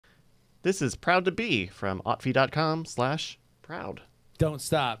This is Proud to Be from otfi.com/proud. Don't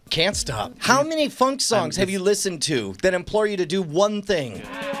stop. Can't stop. How many funk songs have you listened to that implore you to do one thing?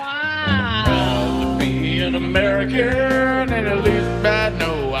 Proud to be an American, and at least I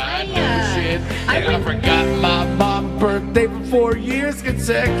know I do shit. And I forgot my mom's birthday for 4 years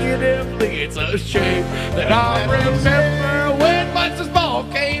consecutively. It's a shame that I remember when Monsters Ball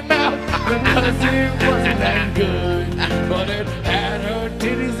came out, because it wasn't that good. But it had her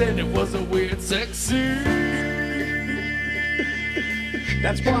titties and it was a weird sex scene.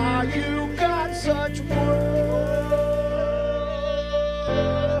 That's why you got such work.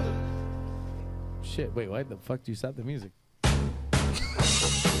 Shit, wait, why the fuck do you stop the music?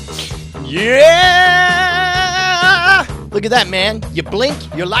 Yeah! Look at that, man. You blink,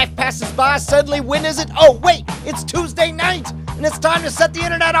 your life passes by, suddenly when is it? Oh, wait, it's Tuesday night, and it's time to set the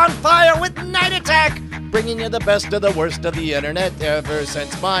internet on fire with Night Attack, bringing you the best of the worst of the internet ever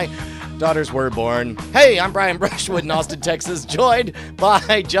since my daughters were born. Hey, I'm Brian Brushwood in Austin, Texas, joined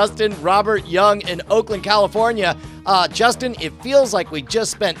by Justin Robert Young in Oakland, California. Justin, it feels like we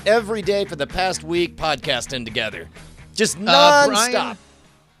just spent every day for the past week podcasting together. Just nonstop. Brian,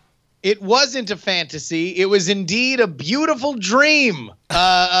 it wasn't a fantasy. It was indeed a beautiful dream.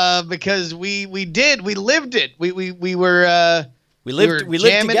 Because we lived it. We lived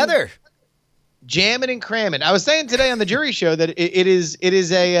together. Jamming and cramming. I was saying today on the jury show that it is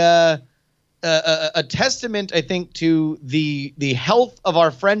a testament, I think, to the health of our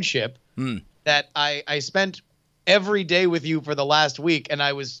friendship that I spent every day with you for the last week, and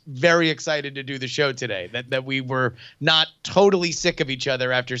I was very excited to do the show today, that we were not totally sick of each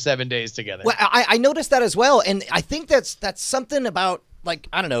other after 7 days together. Well, I noticed that as well, and I think that's something about, like,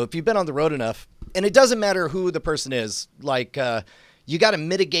 I don't know, if you've been on the road enough, and it doesn't matter who the person is, like, you got to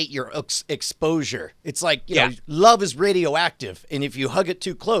mitigate your exposure. It's like, you know, love is radioactive, and if you hug it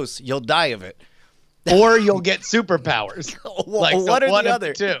too close, you'll die of it. Or you'll get superpowers. Like one or the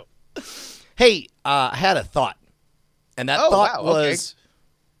other. Two. Hey, I had a thought, and that thought was,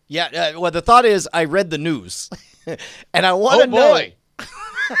 okay. Well, the thought is I read the news, and I want to know. Boy.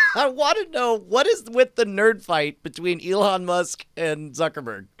 I want to know what is with the nerd fight between Elon Musk and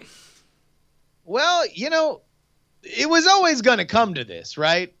Zuckerberg. Well, you know, it was always going to come to this,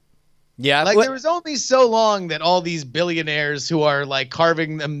 right? Yeah. Like, there was only so long that all these billionaires who are, like,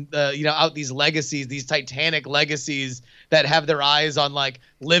 carving them, out these legacies, these titanic legacies that have their eyes on, like,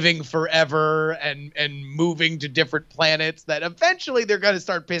 living forever and moving to different planets, that eventually they're going to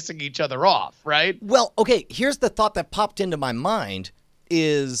start pissing each other off, right? Well, okay, here's the thought that popped into my mind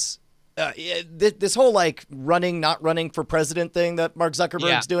is this whole, like, not running for president thing that Mark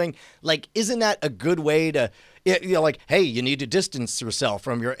Zuckerberg's doing. Like, isn't that a good way to... like, hey, you need to distance yourself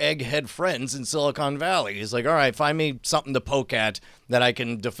from your egghead friends in Silicon Valley. He's like, all right, find me something to poke at that I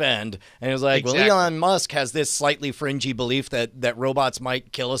can defend. And he was like, well, Elon Musk has this slightly fringy belief that robots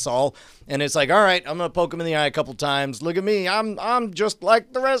might kill us all. And it's like, all right, I'm going to poke him in the eye a couple times. Look at me. I'm just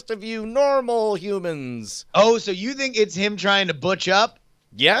like the rest of you normal humans. Oh, so you think it's him trying to butch up?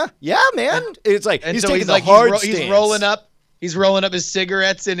 Yeah, man. It's like, and he's so taking he's the like, hard he's rolling up. He's rolling up his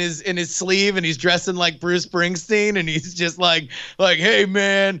cigarettes in his sleeve, and he's dressing like Bruce Springsteen, and he's just like, hey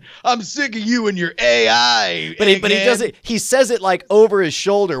man, I'm sick of you and your AI. But he does it. He says it like over his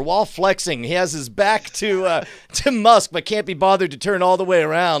shoulder while flexing. He has his back to Musk, but can't be bothered to turn all the way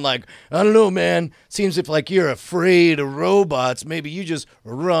around. Like, I don't know, man. Seems if like you're afraid of robots. Maybe you just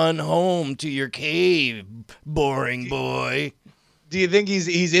run home to your cave, boring boy. Do you think is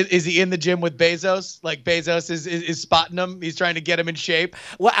he in the gym with Bezos? Like Bezos is spotting him. He's trying to get him in shape.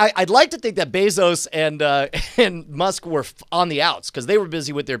 Well, I'd like to think that Bezos and Musk were on the outs because they were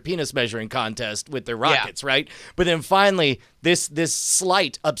busy with their penis measuring contest with their rockets, right? But then finally, this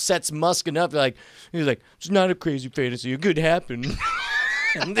slight upsets Musk enough. He's like, it's not a crazy fantasy. It could happen.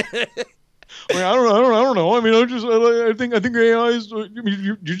 I don't know. I mean, I think AI is.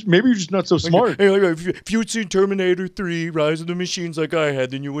 Maybe you're just not so smart. Hey, if you'd seen Terminator 3: Rise of the Machines like I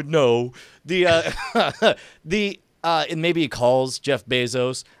had, then you would know. And maybe he calls Jeff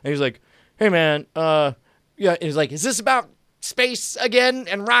Bezos and he's like, "Hey, man, And he's like, is this about space again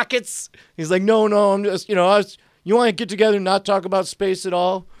and rockets?" He's like, "No, I'm just, you want to get together and not talk about space at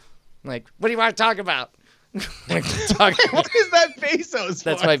all?" I'm like, what do you want to talk about? What is that Bezos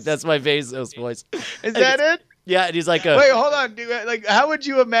voice? That's my Bezos voice. Is that it? Yeah, and he's like, wait, hold on, dude. Like, how would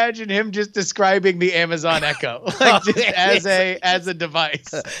you imagine him just describing the Amazon Echo, like just as a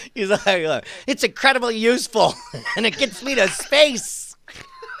device? He's like, it's incredibly useful, and it gets me to space.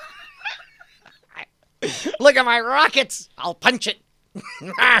 Look at my rockets. I'll punch it.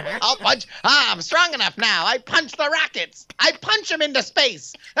 I'll punch. I'm strong enough now. I punch the rockets. I punch them into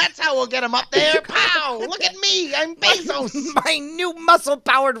space. That's how we'll get them up there. Pow! Look at me. I'm Bezos. My new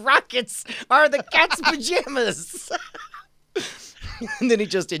muscle-powered rockets are the cat's pajamas. And then he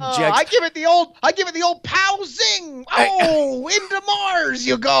just injects. I give it the old pow zing. Oh, into Mars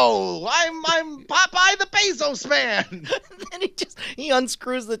you go. I'm Popeye the Bezos man. And he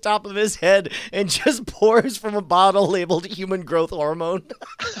unscrews the top of his head and just pours from a bottle labeled human growth hormone.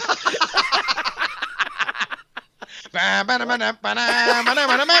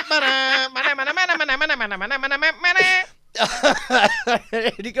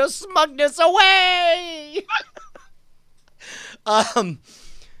 And he goes, smugness away.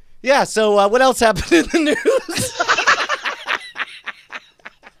 Yeah, so what else happened in the news?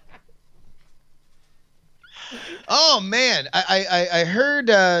 Oh man, I heard.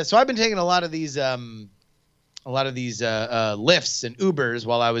 So I've been taking a lot of these Lyfts and Ubers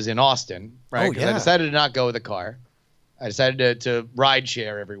while I was in Austin, right? Oh, yeah. I decided to not go with a car. I decided to ride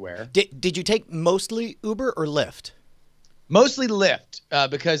share everywhere. Did you take mostly Uber or Lyft? Mostly Lyft,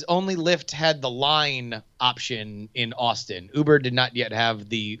 because only Lyft had the line option in Austin. Uber did not yet have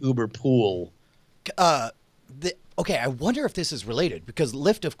the Uber pool. Okay, I wonder if this is related, because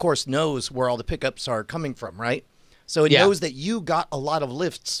Lyft, of course, knows where all the pickups are coming from, right? So it knows that you got a lot of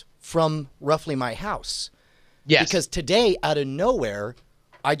lifts from roughly my house. Yes. Because today, out of nowhere,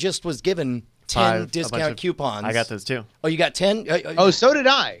 I just was given 10 discount coupons. I got those too. Oh, you got 10? So did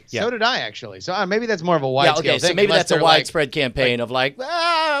I. Yeah. So did I, actually. So maybe that's more of a wide-scale thing. So maybe that's a they're widespread campaign of like,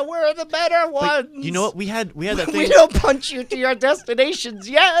 we're the better ones. But you know what? We had that thing. We don't punch you to your destinations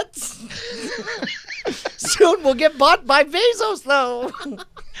yet. Soon we'll get bought by Bezos, though.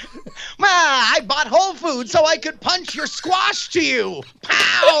 I bought Whole Foods so I could punch your squash to you.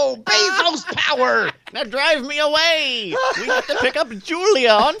 Pow! Bezos power. Now drive me away. We have to pick up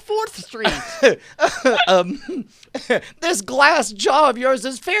Julia on 4th Street. This glass jaw of yours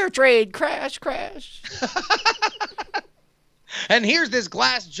is fair trade. Crash, crash. And here's this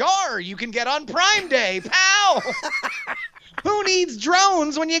glass jar you can get on Prime Day. Pow! Who needs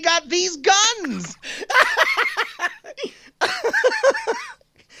drones when you got these guns?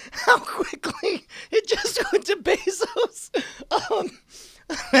 How quickly it just went to Bezos.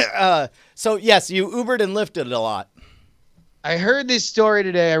 So, yes, you Ubered and Lyfted a lot. I heard this story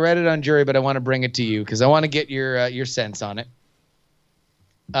today. I read it on Jury, but I want to bring it to you because I want to get your sense on it.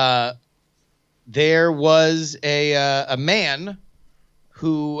 There was a man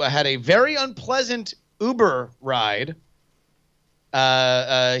who had a very unpleasant Uber ride.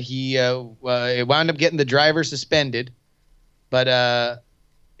 He wound up getting the driver suspended, but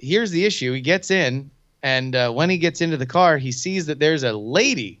here's the issue. He gets in, and when he gets into the car, he sees that there's a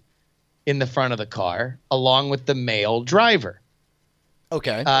lady in the front of the car along with the male driver.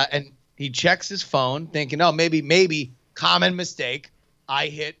 Okay. And he checks his phone thinking, oh, maybe common mistake. I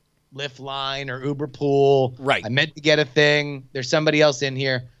hit Lyft line or Uber pool. Right. I meant to get a thing. There's somebody else in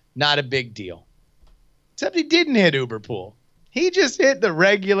here. Not a big deal. Except he didn't hit Uber pool. He just hit the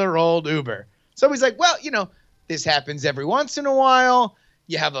regular old Uber. So he's like, well, this happens every once in a while.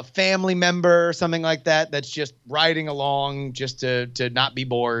 You have a family member or something like that that's just riding along just to not be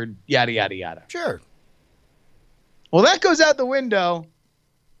bored, yada, yada, yada. Sure. Well, that goes out the window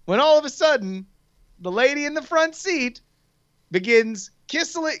when all of a sudden the lady in the front seat begins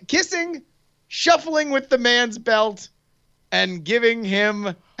kissing, shuffling with the man's belt, and giving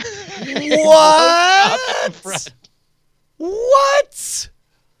him What? What?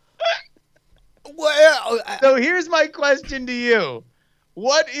 Well, So here's my question to you.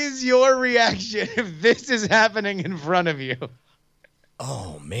 What is your reaction if this is happening in front of you?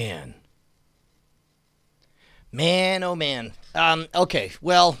 oh, man. Man, oh, man. Okay,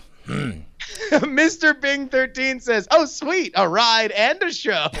 well. Mr. Bing 13 says, oh, sweet, a ride and a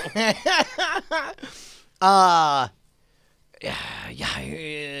show. I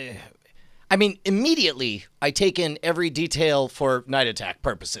mean, immediately I take in every detail for night attack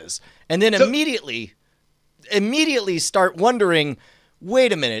purposes, and then immediately start wondering,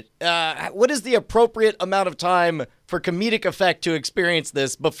 wait a minute, what is the appropriate amount of time for comedic effect to experience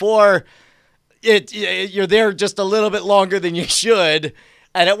this before you're there just a little bit longer than you should,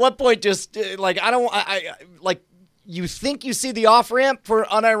 and at what point just you think you see the off-ramp for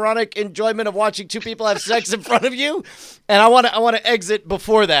unironic enjoyment of watching two people have sex in front of you, and I want to exit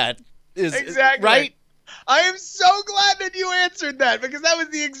before that. Exactly. Right? I am so glad that you answered that because that was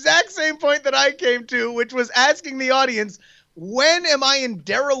the exact same point that I came to, which was asking the audience, when am I in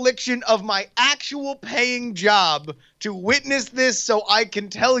dereliction of my actual paying job to witness this so I can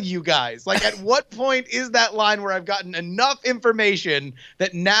tell you guys? Like, at what point is that line where I've gotten enough information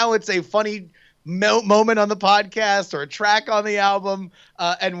that now it's a funny moment on the podcast or a track on the album?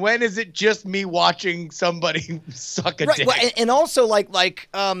 And when is it just me watching somebody suck a dick? Well, and also,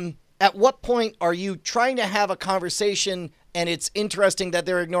 at what point are you trying to have a conversation and it's interesting that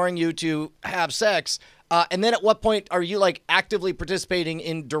they're ignoring you to have sex? And then at what point are you like actively participating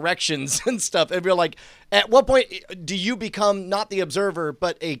in directions and stuff? And you're like, at what point do you become not the observer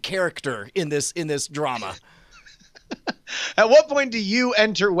but a character in this drama? At what point do you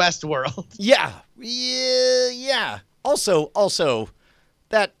enter Westworld? Yeah. Also,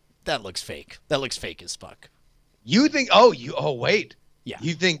 that looks fake. That looks fake as fuck. You think? Oh, wait. Yeah.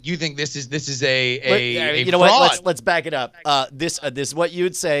 You think this is a you know fraud? what? Let's back it up. This is what you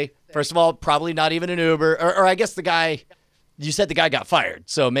would say. First of all, probably not even an Uber, or I guess the guy. You said the guy got fired,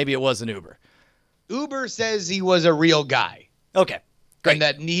 so maybe it was an Uber. Uber says he was a real guy. Okay, great. And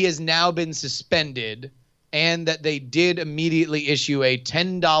that he has now been suspended, and that they did immediately issue a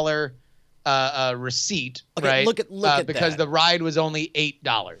 $10 receipt. Okay, right? look at because that. the ride was only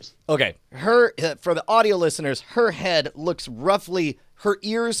 $8. Okay, for the audio listeners, her head looks roughly. Her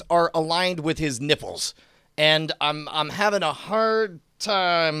ears are aligned with his nipples, and I'm having a hard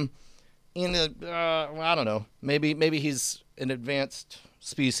time. I don't know. Maybe he's an advanced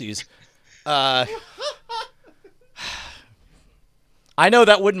species. I know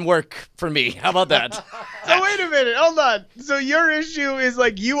that wouldn't work for me. How about that? So wait a minute, hold on. So your issue is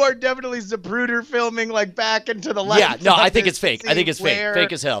like you are definitely Zapruder filming like back into the light. Yeah, no, I think it's fake. I think it's fake.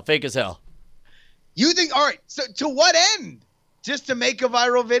 Fake as hell. Fake as hell. You think? All right. So to what end? Just to make a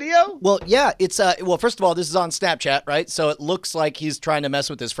viral video? Well, yeah. It's well. First of all, this is on Snapchat, right? So it looks like he's trying to mess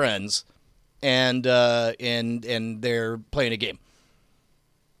with his friends, and they're playing a game.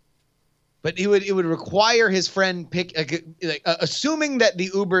 But it would require his friend pick, assuming that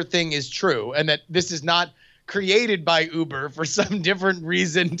the Uber thing is true and that this is not created by Uber for some different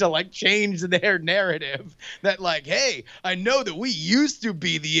reason to like change their narrative. That like, hey, I know that we used to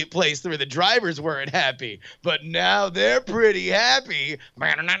be the place where the drivers weren't happy, but now they're pretty happy.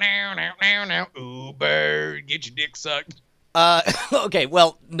 Uber, get your dick sucked. Okay,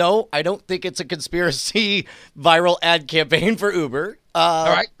 well, no, I don't think it's a conspiracy viral ad campaign for Uber.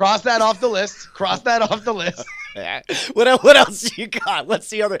 All right, cross that off the list. Cross that off the list. What else you got? What's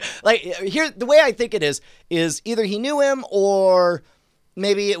the other? Like, here, the way I think it is either he knew him or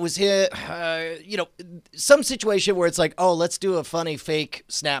maybe it was his, some situation where it's like, oh, let's do a funny fake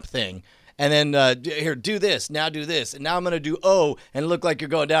snap thing. And then, here, do this, now do this. And now I'm going to do, and look like you're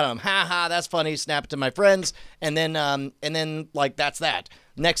going down on him. Ha ha, that's funny. Snap it to my friends. And then, like, that's that.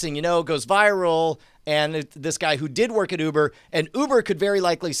 Next thing you know, it goes viral. And this guy who did work at Uber, and Uber could very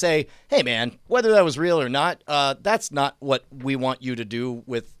likely say, hey, man, whether that was real or not, that's not what we want you to do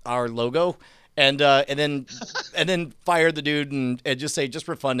with our logo. And then fire the dude and just say, just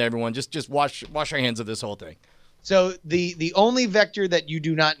for fun to everyone, just wash our hands of this whole thing. So the only vector that you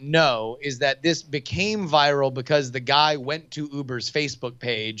do not know is that this became viral because the guy went to Uber's Facebook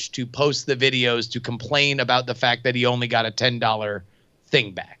page to post the videos to complain about the fact that he only got a $10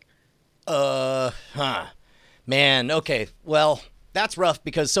 thing back. Man, okay. Well, that's rough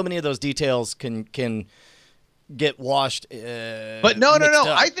because so many of those details can get washed. But no.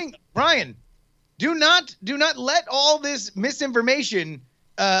 I think, Brian, do not let all this misinformation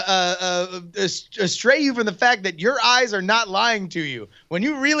astray you from the fact that your eyes are not lying to you. When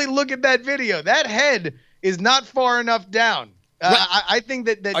you really look at that video, that head is not far enough down. I think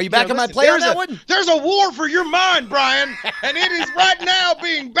that are you back on my play on that one? There's a war for your mind, Brian, and it is right now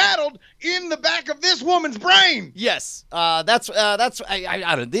being battled in the back of this woman's brain. Yes, that's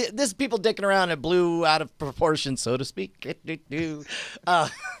I don't know. This people dicking around and blew out of proportion, so to speak.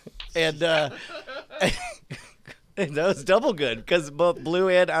 And that was double good because both blew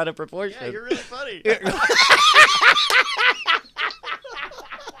and out of proportion. Yeah, you're really funny.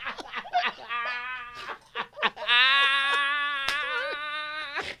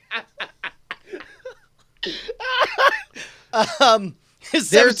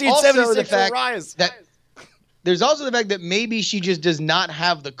 There's also the 1776 fact rise. There's also the fact that maybe she just does not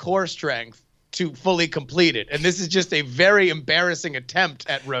have the core strength to fully complete it, and this is just a very embarrassing attempt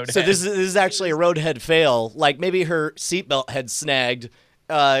at roadhead. So this is actually a roadhead fail. Like maybe her seatbelt had snagged,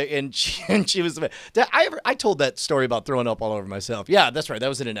 and she was. I told that story about throwing up all over myself. Yeah, that's right. That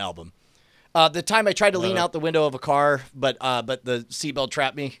was in an album. The time I tried to lean out the window of a car, but the seatbelt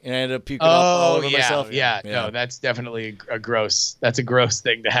trapped me, and I ended up puking up all over myself. Yeah, no, that's definitely a gross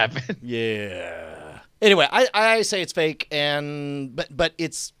thing to happen. Yeah. Anyway, I say it's fake, but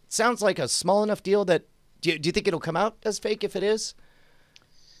it sounds like a small enough deal that do you think it'll come out as fake if it is?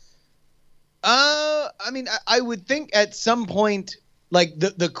 I mean, I would think at some point, like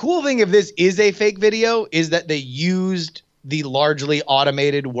the cool thing if this is a fake video is that they used the largely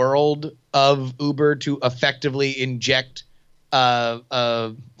automated world of Uber to effectively inject,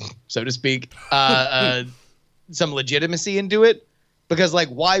 so to speak, some legitimacy into it. Because, like,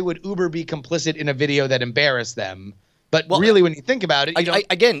 why would Uber be complicit in a video that embarrassed them? But really, when you think about it, you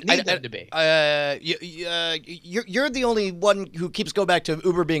don't need them to be. You're the only one who keeps going back to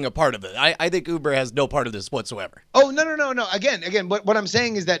Uber being a part of it. I think Uber has no part of this whatsoever. Oh, no. Again, what I'm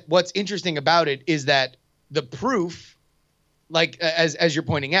saying is that what's interesting about it is that the proof, like, as you're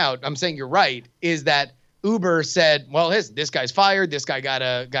pointing out, I'm saying you're right, is that Uber said, well, this guy's fired. This guy got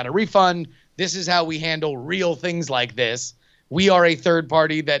a refund. This is how we handle real things like this. We are a third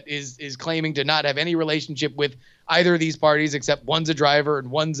party that is claiming to not have any relationship with either of these parties, except one's a driver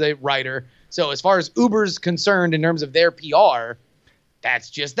and one's a rider. So as far as Uber's concerned in terms of their PR, that's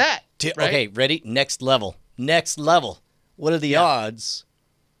just that. Right? Okay, ready? Next level. What are the odds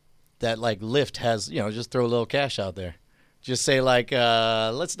that, like, Lyft has, just throw a little cash out there? Just say, like,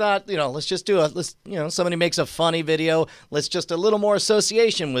 let's just do somebody makes a funny video. Let's just a little more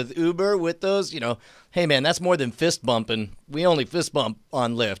association with Uber with those, hey, man, that's more than fist bumping. We only fist bump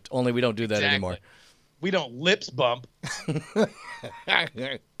on Lyft, only we don't do that anymore. We don't lips bump.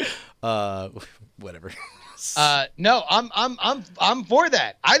 Whatever. No, I'm for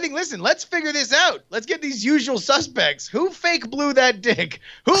that. I think, listen, let's figure this out. Let's get these usual suspects. Who fake blew that dick?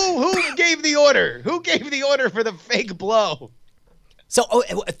 Who gave the order? Who gave the order for the fake blow? So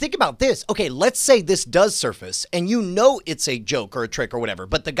think about this. Okay, let's say this does surface, and it's a joke or a trick or whatever,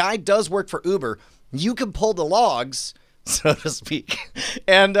 but the guy does work for Uber. You can pull the logs, so to speak,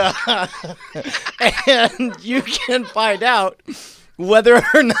 and you can find out whether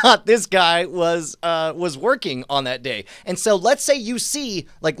or not this guy was working on that day. And so let's say you see,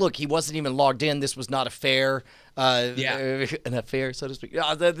 like, look, he wasn't even logged in. This was not a fair, an affair, so to speak.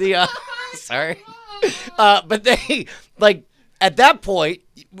 Sorry. But they, like, at that point,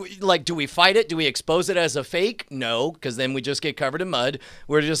 like, do we fight it? Do we expose it as a fake? No, because then we just get covered in mud.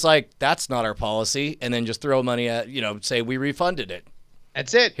 We're just like, that's not our policy. And then just throw money at, say we refunded it.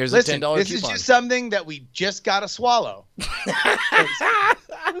 That's it. Here's a $10 coupon. This is just something that we just got to swallow.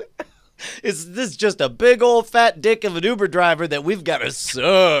 Is this just a big old fat dick of an Uber driver that we've got to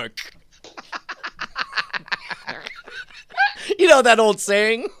suck? You know that old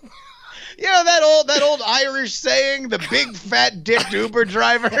saying? You know that old Irish saying, the big fat dick Uber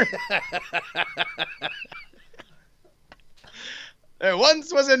driver? There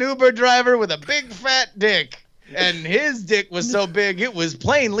once was an Uber driver with a big fat dick. And his dick was so big, it was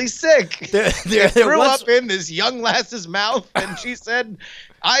plainly sick. It threw up in this young lass's mouth, and she said,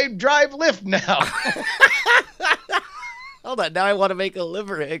 I drive Lyft now. Hold on, now I want to make a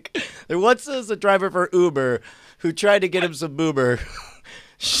limerick. There once was a driver for Uber who tried to get him some boober.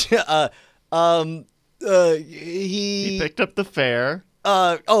 He picked up the fare.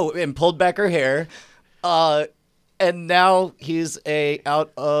 And pulled back her hair. And now he's a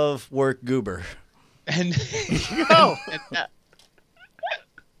out of work goober. And go.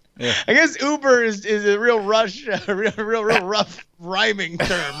 I guess Uber is a real real rough rhyming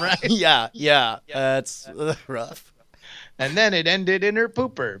term, right? Yeah. That's rough. And then it ended in her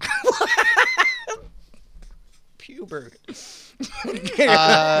pooper. Puber.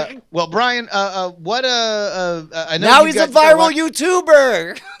 Well, Brian, what I know now he's a viral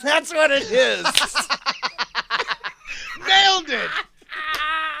YouTuber. That's what it is. Nailed it.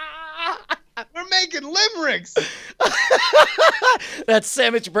 We're making limericks. That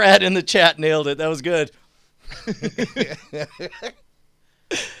Sandwich Brad in the chat nailed it. That was good.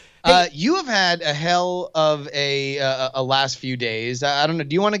 You have had a hell of a last few days. I don't know.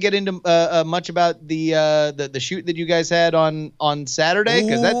 Do you want to get into much about the shoot that you guys had on Saturday?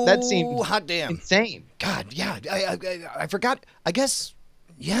 Because that seemed hot damn insane. God, yeah. I forgot. I guess.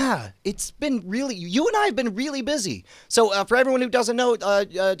 Yeah, it's been really, you and I have been really busy. So for everyone who doesn't know,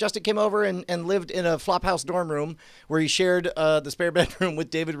 Justin came over and lived in a Flophouse dorm room where he shared the spare bedroom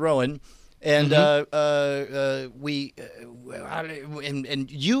with David Rowan. And Modern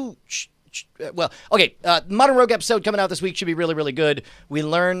Rogue episode coming out this week should be really, really good. We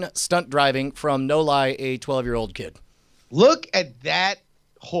learn stunt driving from, no lie, a 12-year-old kid. Look at that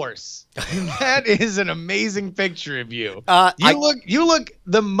horse. That is an amazing picture of you. You look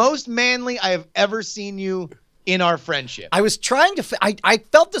the most manly I have ever seen you in our friendship. I was trying to. I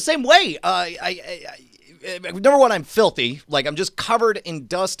felt the same way. number one, I'm filthy. Like, I'm just covered in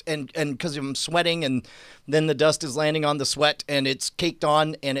dust and because I'm sweating, and then the dust is landing on the sweat and it's caked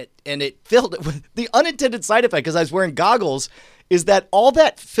on, and it filled with the unintended side effect, because I was wearing goggles, is that all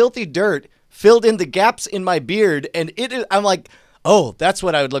that filthy dirt filled in the gaps in my beard, and I'm like, oh, that's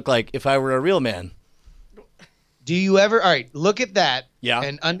what I would look like if I were a real man. Do you ever, all right, look at that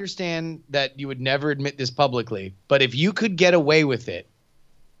and understand that you would never admit this publicly, but if you could get away with it,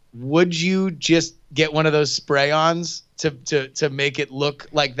 would you just get one of those spray-ons to make it look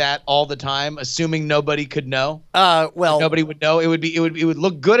like that all the time, assuming nobody could know? Well, nobody would know. It would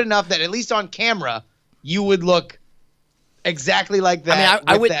look good enough that at least on camera, you would look exactly like that.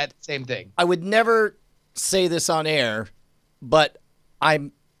 I would that same thing. I would never say this on air, but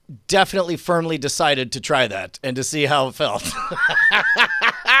I'm definitely firmly decided to try that and to see how it felt.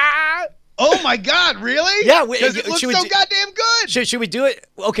 Oh my God, really? Yeah, because it looks so goddamn good. Should we do it?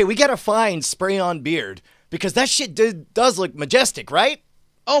 Okay, we gotta find spray-on beard, because that shit does look majestic, right?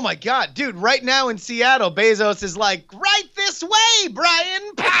 Oh my God, dude! Right now in Seattle, Bezos is like, "Right this way,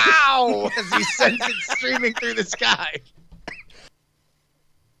 Brian!" Pow! As he sends it streaming through the sky.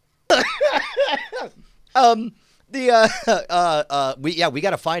 We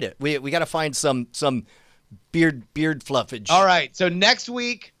gotta find it. We gotta find some beard fluffage. All right, so next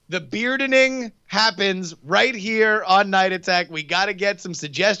week the beardening happens right here on Night Attack. We gotta get some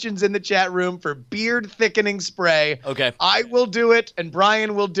suggestions in the chat room for beard thickening spray. Okay, I will do it, and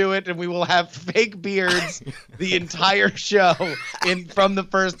Brian will do it, and we will have fake beards the entire show from the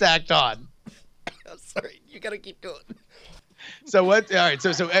first act on. Sorry, you gotta keep going. So what? All right. So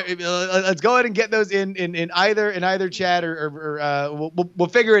let's go ahead and get those in either chat or we'll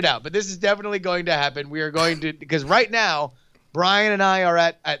figure it out. But this is definitely going to happen. We are going to, because right now Brian and I are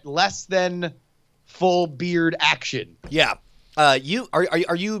at less than full beard action. Yeah. You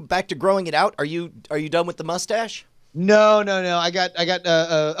are you back to growing it out? Are you done with the mustache? No. I got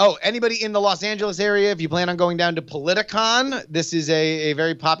anybody in the Los Angeles area, if you plan on going down to Politicon, this is a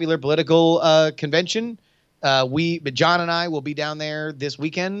very popular political convention. John and I will be down there this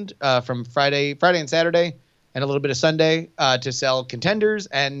weekend from Friday and Saturday and a little bit of Sunday to sell contenders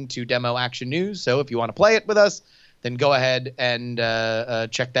and to demo Action News. So if you want to play it with us, then go ahead and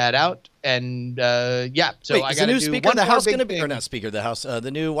check that out. And yeah, so wait, I got to new do Speaker one of the more House big going to be, thing. or not Speaker of the House,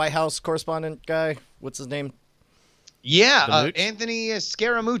 the new White House correspondent guy? What's his name? Yeah, Anthony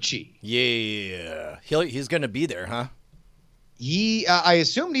Scaramucci. Yeah, he's going to be there, huh? I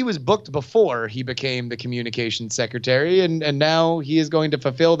assumed he was booked before he became the communications secretary, and now he is going to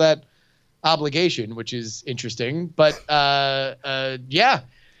fulfill that obligation, which is interesting. But yeah,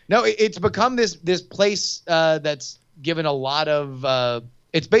 no, it's become this place that's given a lot of.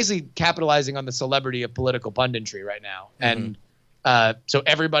 It's basically capitalizing on the celebrity of political punditry right now, and so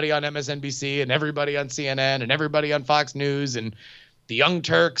everybody on MSNBC and everybody on CNN and everybody on Fox News and the Young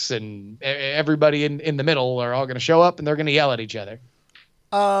Turks and everybody in the middle are all going to show up and they're going to yell at each other.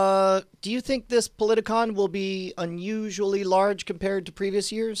 Do you think this Politicon will be unusually large compared to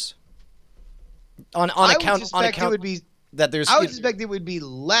previous years? On account it would be that there's. I would suspect it would be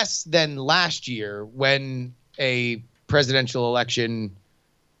less than last year when a presidential election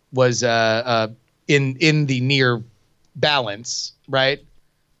was in the near balance, right?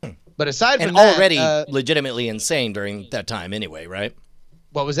 But aside from that, already legitimately insane during that time anyway, right?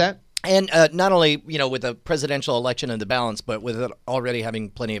 What was that? And not only, with a presidential election in the balance, but with it already having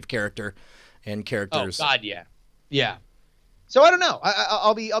plenty of character and characters. Oh God, yeah. So I don't know.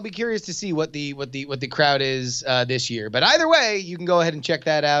 I'll be curious to see what the crowd is this year. But either way, you can go ahead and check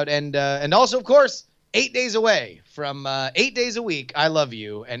that out. And also, of course, 8 days away from 8 days a week. I love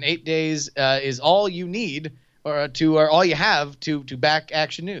you, and 8 days is all you need. Or all you have to back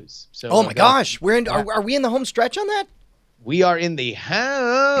Action News. So oh my gosh, are we in the home stretch on that? We are in the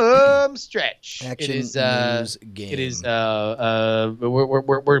home stretch. Action News game. It is. We're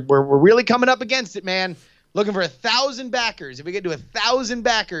really coming up against it, man. Looking for 1,000 backers. If we get to 1,000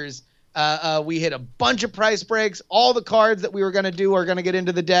 backers, we hit a bunch of price breaks. All the cards that we were going to do are going to get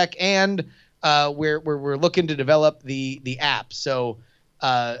into the deck, and we're looking to develop the app. So.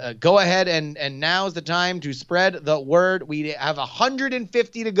 Go ahead and now's the time to spread the word. We have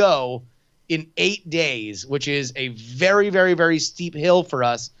 150 to go in 8 days, which is a very, very, very steep hill for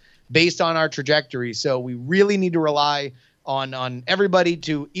us based on our trajectory. So we really need to rely on everybody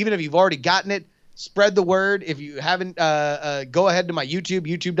to, even if you've already gotten it, spread the word. If you haven't, go ahead to my YouTube,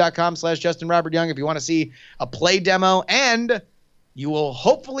 youtube.com/Justin Robert Young if you want to see a play demo. And you will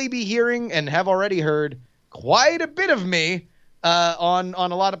hopefully be hearing and have already heard quite a bit of me on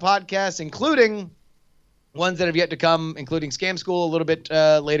a lot of podcasts, including ones that have yet to come, including Scam School a little bit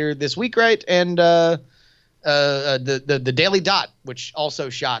later this week, right? And the Daily Dot, which also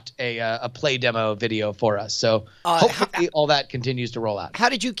shot a play demo video for us. So hopefully all that continues to roll out. How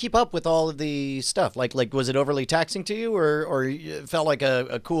did you keep up with all of the stuff? Like was it overly taxing to you, or it felt like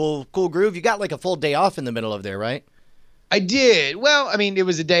a cool groove? You got like a full day off in the middle of there, right? I did. Well, I mean, it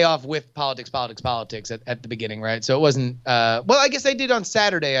was a day off with politics at the beginning, right? So it wasn't. Well, I guess I did on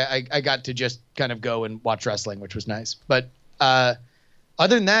Saturday. I got to just kind of go and watch wrestling, which was nice. But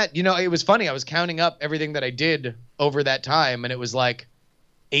other than that, it was funny. I was counting up everything that I did over that time, and it was like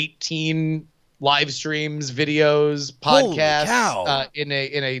 18 live streams, videos, podcasts in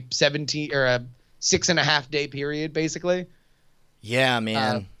a 17 or a 6.5 day period, basically. Yeah,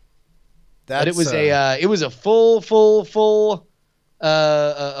 man. But it was a full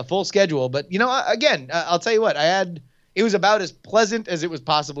schedule. But again, I'll tell you what, it was about as pleasant as it was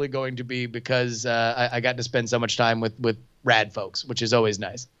possibly going to be because I got to spend so much time with rad folks, which is always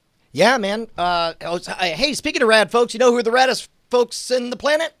nice. Yeah, man. Hey, speaking of rad folks, you know who are the raddest folks in the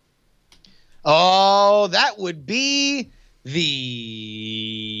planet? Oh, that would be the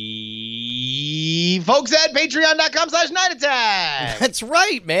folks at patreon.com/nightattack. That's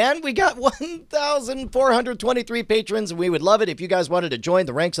right, man. We got 1,423 patrons, and we would love it if you guys wanted to join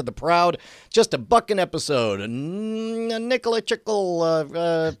the ranks of the proud. Just $1 an episode. A nickel a chickle.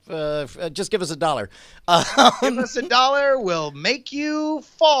 Just give us $1. Give us $1. We'll make you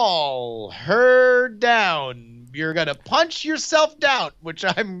fall her down. You're gonna punch yourself down, which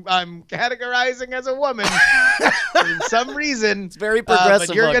I'm categorizing as a woman for some reason. It's very progressive.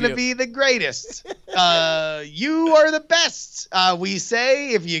 But you're gonna be the greatest. You are the best. We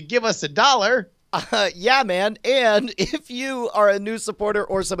say if you give us $1. Yeah, man. And if you are a new supporter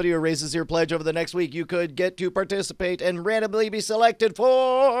or somebody who raises your pledge over the next week, you could get to participate and randomly be selected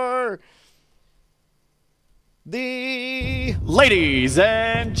for the... Ladies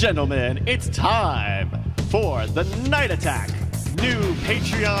and gentlemen, it's time for the Night Attack new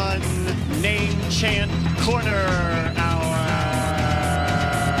Patreon name chant corner hour.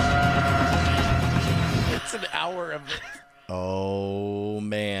 It's an hour of it. Oh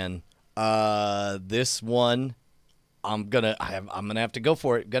man, this one, I'm gonna have to go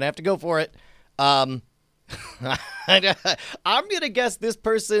for it. I'm gonna guess this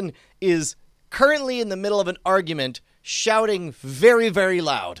person is currently in the middle of an argument, shouting very, very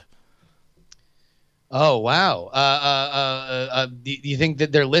loud. Oh, wow. Do you think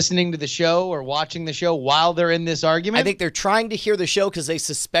that they're listening to the show or watching the show while they're in this argument? I think they're trying to hear the show because they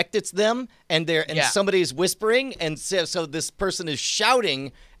suspect it's them, and somebody's whispering, and so this person is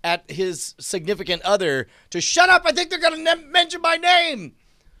shouting at his significant other to shut up. I think they're going to mention my name.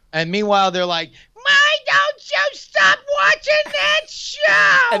 And meanwhile, they're like, why don't you stop watching that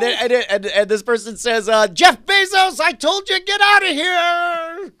show? And this person says, Jeff Bezos, I told you, get out of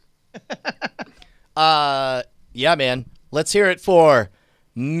here. Yeah, man. Let's hear it for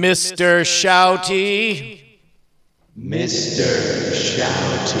Mr. Shouty. Mr.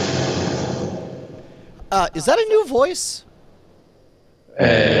 Shouty. Is that a new voice?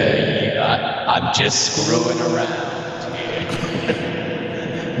 I'm just screwing around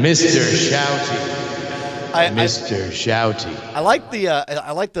here. Mr. Shouty. Mr. Shouty. I like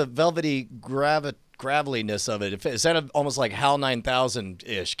the velvety graveliness of it. It sounded almost like HAL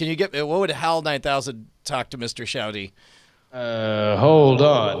 9000-ish. Can you what would HAL 9000 talk to Mr. Shouty? Hold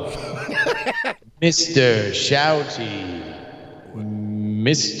on. Mr. Shouty.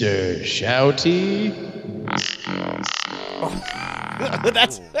 Mr. Shouty.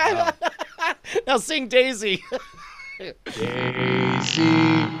 That's now sing Daisy.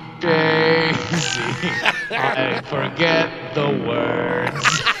 Daisy, Daisy, I forget the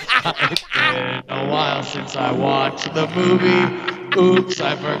words. It's been a while since I watched the movie. Oops,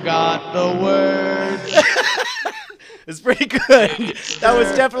 I forgot the words. It's pretty good. That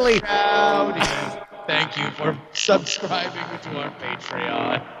was definitely... Thank you for subscribing to our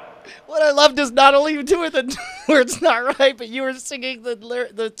Patreon. What I loved is not only do it where it's not right, but you were singing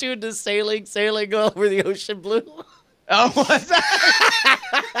the tune to Sailing Over the Ocean Blue. Oh, what's that?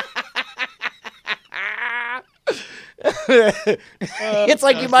 It's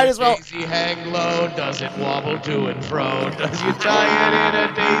like you might as well. Daisy hang low, does it wobble to and fro? Does you tie it in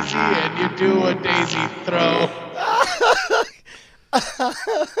a daisy and you do a daisy throw?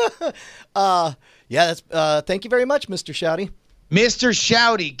 Yeah, that's. Thank you very much, Mr. Shouty. Mr.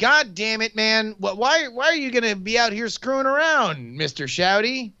 Shouty, God damn it, man! Why are you gonna be out here screwing around, Mr.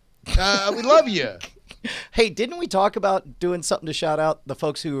 Shouty? We love you. Hey, didn't we talk about doing something to shout out the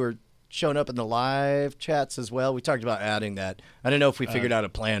folks who are showing up in the live chats as well. We talked about adding that. I don't know if we figured out a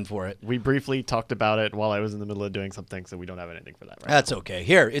plan for it. We briefly talked about it while I was in the middle of doing something, so we don't have anything for that right That's okay.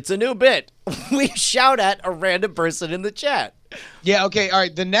 Here, it's a new bit. We shout at a random person in the chat. Yeah, okay, all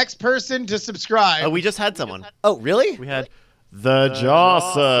right. The next person to subscribe. Oh, we just had someone. Oh, really? We had the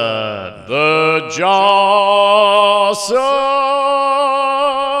Jawson. The Jawson.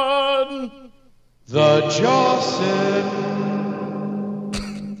 The Jawson.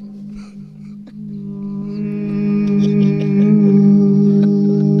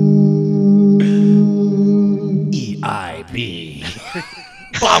 EIB.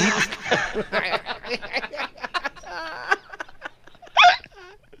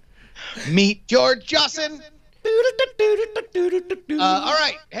 Meet George Jawson. All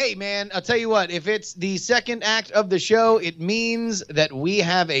right. Hey, man, I'll tell you what. If it's the second act of the show, it means that we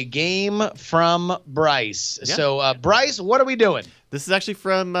have a game from Bryce. Yeah. So, Bryce, what are we doing? This is actually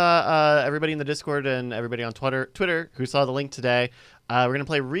from everybody in the Discord and everybody on Twitter who saw the link today. We're going to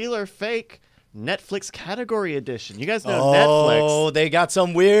play Real or Fake Netflix Category Edition. You guys know Netflix. Oh, they got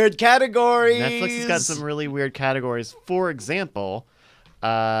some weird categories. Netflix has got some really weird categories. For example,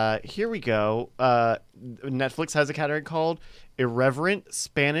 here we go. Netflix has a category called Irreverent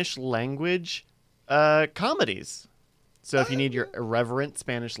Spanish Language Comedies. So if you need your irreverent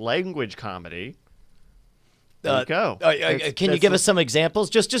Spanish language comedy, there you go. Can you give us some examples?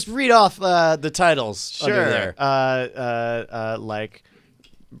 Just read off the titles under Sure. there. Like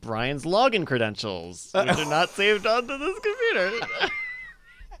Brian's login credentials, which are not saved onto this computer.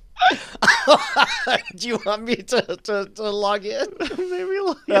 Do you want me to log in? Maybe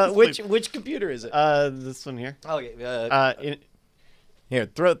log in. Which computer is it? This one here. Okay. Here,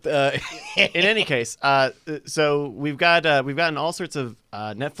 throw. In any case, so we've gotten all sorts of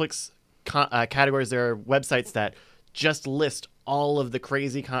Netflix categories. There are websites that just list all of the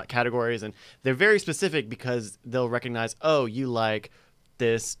crazy categories, and they're very specific because they'll recognize, oh, you like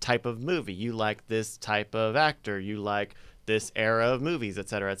this type of movie, you like this type of actor, you like this era of movies, et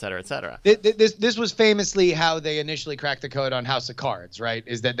cetera, et cetera, et cetera. This was famously how they initially cracked the code on House of Cards, right?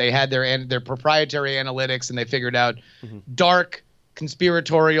 Is that they had their proprietary analytics and they figured out dark,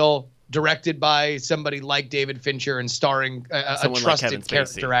 conspiratorial, directed by somebody like David Fincher and starring a trusted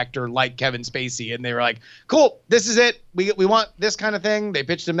character actor like Kevin Spacey. And they were like, cool, this is it. We want this kind of thing. They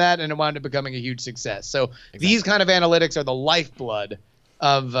pitched him that and it wound up becoming a huge success. So these kind of analytics are the lifeblood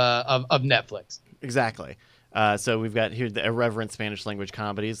of Netflix. Exactly. So we've got here the irreverent Spanish language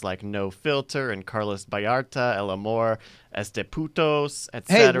comedies like No Filter and Carlos Vallarta, El Amor, Este Putos,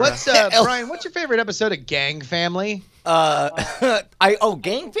 etc. Hey, Brian, what's your favorite episode of Gang Family? Gang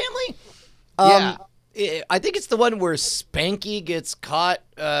Family? Yeah. I think it's the one where Spanky gets caught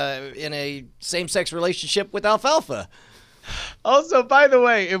in a same-sex relationship with Alfalfa. Also, by the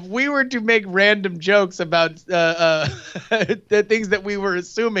way, if we were to make random jokes about the things that we were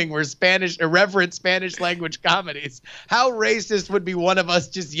assuming were irreverent Spanish language comedies, how racist would be one of us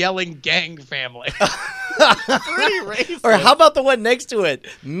just yelling Gang Family? Pretty racist. Or how about the one next to it?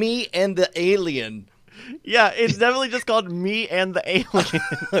 Me and the Alien. Yeah, it's definitely just called Me and the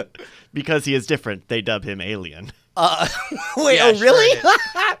Alien. Because he is different, they dub him Alien. Wait, yeah, really? Sure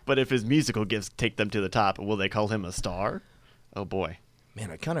but if his musical gifts take them to the top, will they call him a star? Oh, boy. Man,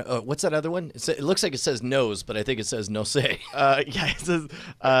 I kind of... what's that other one? It looks like it says nose, but I think it says no say. Yeah, it says,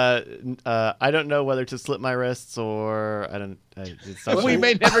 I don't know whether to slip my wrists or... we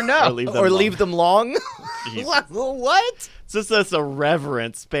may never know. Leave them long? What? So that's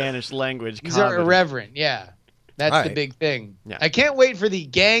irreverent Spanish language These comedy. are irreverent, yeah. That's the big thing. Yeah. I can't wait for the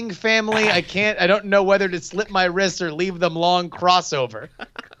Gang Family. I don't know whether to slip my wrists or leave them long crossover.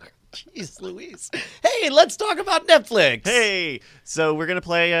 Jeez Louise. Hey, let's talk about Netflix. Hey, so we're gonna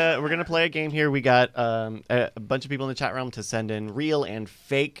play a game here. We got a bunch of people in the chat room to send in real and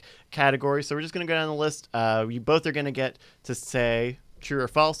fake categories. So we're just gonna go down the list. You both are gonna get to say true or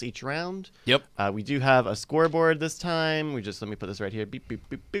false each round. Yep. We do have a scoreboard this time. Let me put this right here. Beep beep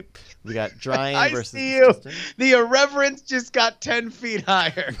beep beep. We got Brian versus. I see you. The irreverence just got 10 feet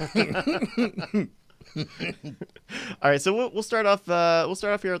higher. All right, so we'll start off. We'll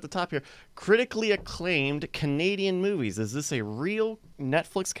start off here at the top here. Critically acclaimed Canadian movies. Is this a real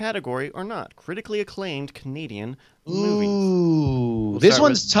Netflix category or not? Critically acclaimed Canadian movies. Ooh, this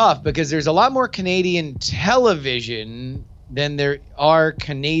one's tough because there's a lot more Canadian television than there are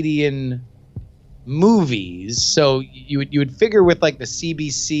Canadian movies. So you would figure with like the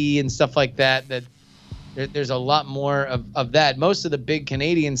CBC and stuff like that there's a lot more of that. Most of the big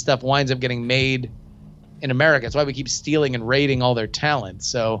Canadian stuff winds up getting made in America. That's why we keep stealing and raiding all their talent.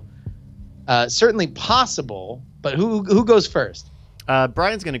 So certainly possible, but who goes first?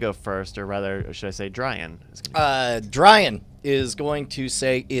 Brian's going to go first, or rather, should I say Dryan? Dryan is going to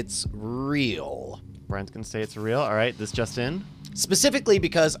say it's real. Brian's going to say it's real. All right, this just in. Specifically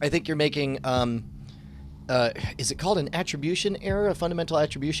because I think you're making, is it called an attribution error, a fundamental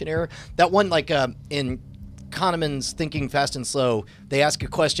attribution error? That one, like in Kahneman's Thinking Fast and Slow, they ask a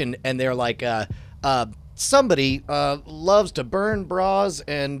question and they're like, somebody loves to burn bras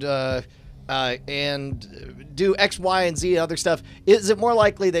and do X, Y, and Z other stuff. Is it more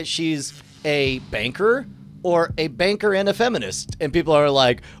likely that she's a banker or a banker and a feminist? And people are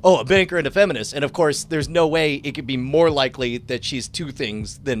like, oh, a banker and a feminist. And of course, there's no way it could be more likely that she's two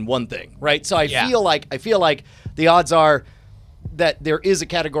things than one thing, right? So I feel like the odds are that there is a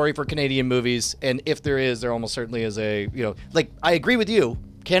category for Canadian movies, and if there is, there almost certainly is a, like, I agree with you.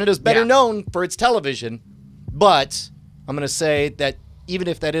 Canada's better known for its television, but I'm going to say that even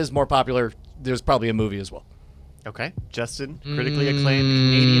if that is more popular, there's probably a movie as well. Okay. Justin, critically acclaimed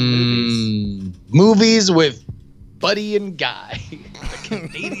Canadian movies. Movies with Buddy and Guy. The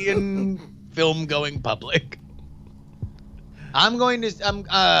Canadian film-going public. I'm going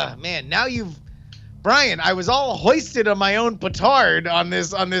to... man, now you've... Brian, I was all hoisted on my own petard on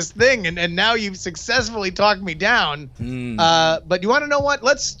this thing, and now you've successfully talked me down. But you want to know what?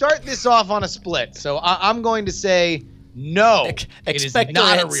 Let's start this off on a split. So I'm going to say... No, it is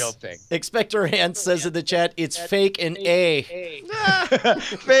not a real thing. Expector Hans says in the chat, it's fake and A.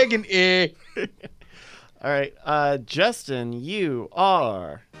 Fake and A. All right, Justin, you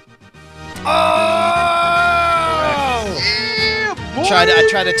are... Oh! Yeah, boy. I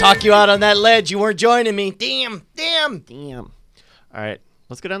tried to talk you out on that ledge. You weren't joining me. Damn. All right,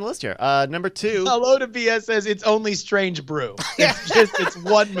 let's go down the list here. Number 2. Hello to BS says it's only Strange Brew. It's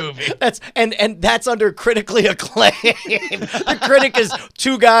one movie. That's under critically acclaimed. The critic is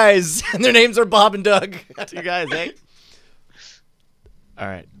two guys, and their names are Bob and Doug. 2 guys, eh? All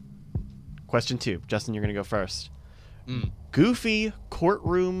right. Question 2. Justin, you're going to go first. Goofy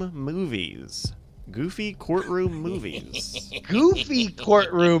courtroom movies. Goofy courtroom movies. Goofy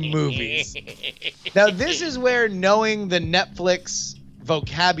courtroom movies. Now, this is where knowing the Netflix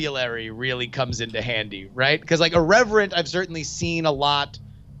vocabulary really comes into handy, right? Because like Irreverent, I've certainly seen a lot.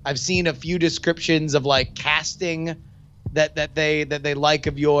 I've seen a few descriptions of like casting that they like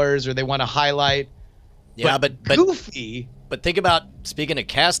of yours or they want to highlight. Yeah, but Goofy. But think about, speaking of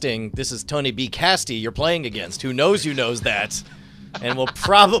casting, this is Tony B. Casty you're playing against. Who knows that? And we'll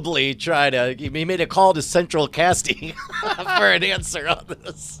probably try to... He made a call to Central Casting for an answer on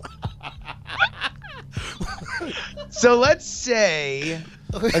this. So let's say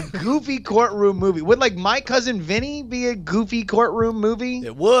a goofy courtroom movie. Would like My Cousin Vinny be a goofy courtroom movie?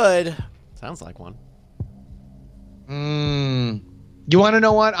 It would. Sounds like one. You want to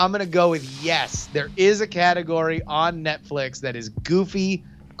know what? I'm going to go with yes. There is a category on Netflix that is goofy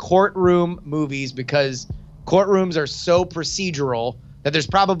courtroom movies because courtrooms are so procedural that there's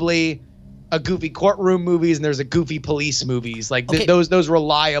probably a goofy courtroom movies and there's a goofy police movies. Like those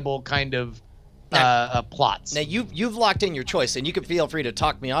reliable kind of plots. Now you've locked in your choice, and you can feel free to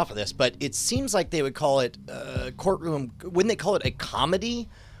talk me off of this, but it seems like they would call it courtroom. Wouldn't they call it a comedy?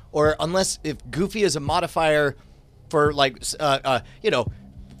 Or unless if goofy is a modifier for like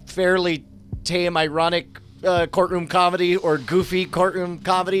fairly tame, ironic courtroom comedy or goofy courtroom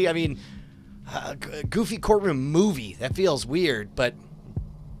comedy. I mean, goofy courtroom movie. That feels weird, but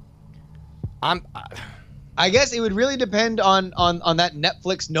I guess it would really depend on that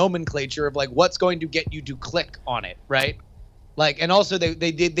Netflix nomenclature of like what's going to get you to click on it, right? Like, and also they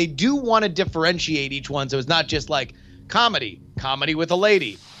do want to differentiate each one, so it's not just like comedy with a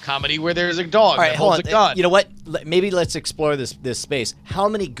lady, comedy where there's a dog that holds a gun. You know what? Maybe let's explore this space. How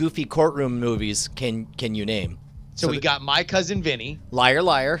many goofy courtroom movies can you name? So we got My Cousin Vinny, Liar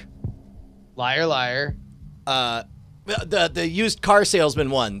Liar, Liar Liar. The used car salesman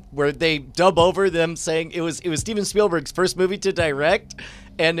one where they dub over them saying it was Steven Spielberg's first movie to direct,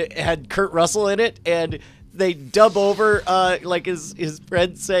 and it had Kurt Russell in it, and they dub over like his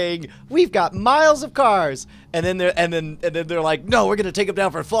friend saying, "We've got miles of cars," and then they're like, "No, we're gonna take them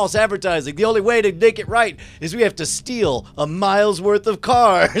down for false advertising. The only way to make it right is we have to steal a mile's worth of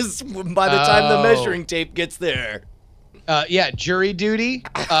cars by the time the measuring tape gets there." Jury Duty,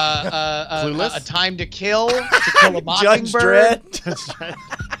 Clueless? A Time to Kill a Mockingbird. Judge Dredd.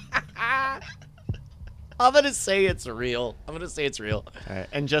 I'm gonna say it's real. All right.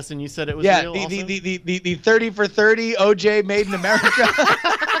 And Justin, you said it was real. Yeah, the 30 for 30 OJ Made in America.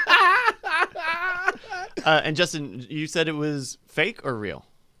 And Justin, you said it was fake or real?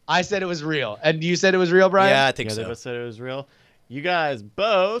 I said it was real, and you said it was real, Brian. Yeah, I think so. Both said it was real. You guys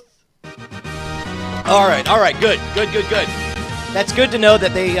both. All right, good. That's good to know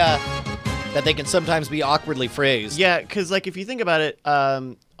that they can sometimes be awkwardly phrased. Yeah, because like if you think about it,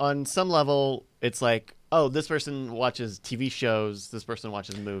 on some level, it's like, oh, this person watches TV shows, this person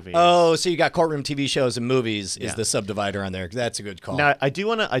watches movies. Oh, so you got courtroom TV shows and movies is Yeah. the subdivider on there. That's a good call. Now, I do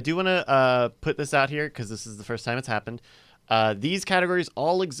wanna put this out here because this is the first time it's happened. These categories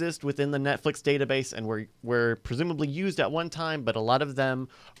all exist within the Netflix database and were presumably used at one time, but a lot of them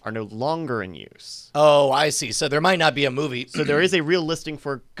are no longer in use. Oh, I see. So there might not be a movie. So there is a real listing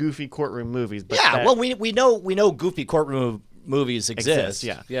for goofy courtroom movies. But Yeah, well, we know goofy courtroom movies exist.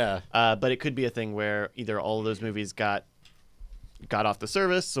 Yeah. But it could be a thing where either all of those movies got off the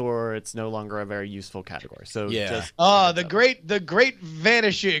service or it's no longer a very useful category. So just the great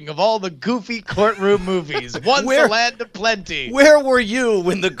vanishing of all the goofy courtroom movies. Once a land of plenty. Where were you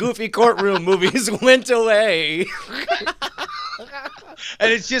when the goofy courtroom movies went away?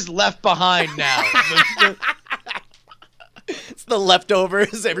 And it's just left behind now. It's the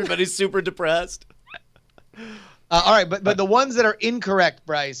leftovers. Everybody's super depressed. All right, but the ones that are incorrect,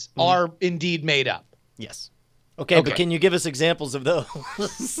 Bryce, are indeed made up. yes. Okay, but can you give us examples of those?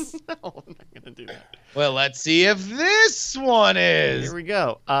 No, I'm not gonna do that. Well, let's see if this one is. Here we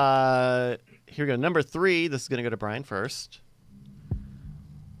go. Here we go. Number 3. This is gonna go to Brian first.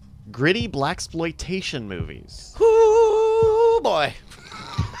 Gritty blaxploitation movies. Ooh, boy.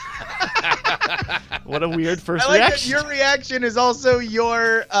 What a weird first I like that reaction. your reaction is also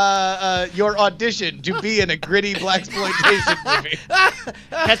your audition to be in a gritty blaxploitation movie.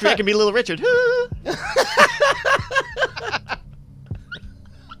 Catch me, I can be Little Richard.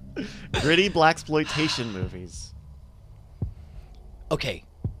 Gritty blaxploitation movies. Okay.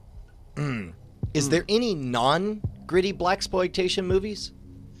 Is there any non-gritty blaxploitation movies?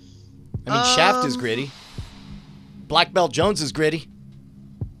 I mean, Shaft is gritty. Black Belt Jones is gritty.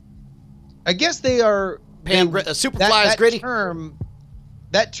 I guess they are. Superfly is gritty.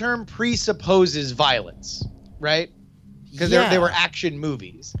 That term presupposes violence, right? Because they were action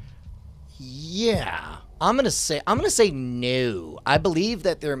movies. Yeah. I'm gonna say no. I believe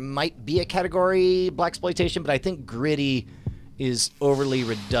that there might be a category blaxploitation, but I think gritty is overly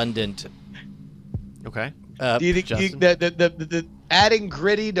redundant. Okay. Do you think the adding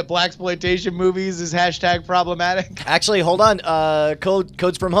gritty to blaxploitation movies is hashtag problematic? Actually, hold on.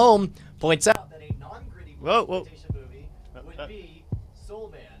 Codes from Home points out that a non-gritty Whoa. blaxploitation movie would be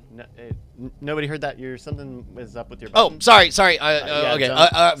Soul Man. Nobody heard that. Something was up with your Oh, button. sorry. Yeah, Okay.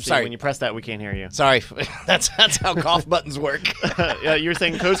 John, see, Sorry. When you press that, we can't hear you. Sorry. That's how cough buttons work. Yeah, you're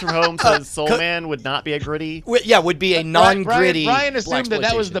saying Codes from Home says Soul Man would not be a gritty. Would be a non-gritty. Brian assumed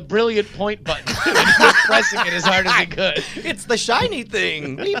that was the brilliant point button. He was pressing it as hard as he could. It's the shiny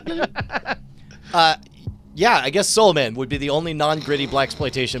thing. Bleep, bleep. Yeah, I guess Soul Man would be the only non-gritty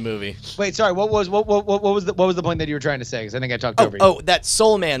blaxploitation movie. Wait, sorry. What was the point that you were trying to say? Because I think I talked over you. Oh, that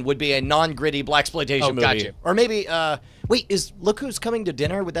Soul Man would be a non-gritty blaxploitation movie. Gotcha. Or maybe wait, is Look Who's Coming to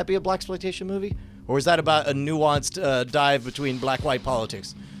Dinner? Would that be a blaxploitation movie? Or is that about a nuanced dive between black-white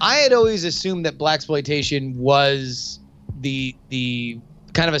politics? I had always assumed that blaxploitation was the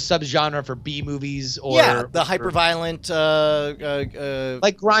kind of a subgenre for B movies or the hyper-violent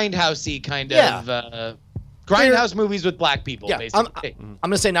like grindhousey kind of grindhouse movies with black people, basically. I'm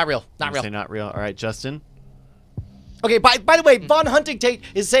gonna say not real. Not real. Say not real. All right, Justin. Okay, by the way, Von Huntington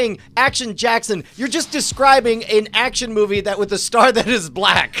is saying Action Jackson. You're just describing an action movie that with a star that is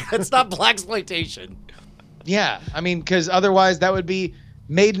black. It's not blaxploitation. Yeah, I mean, because otherwise that would be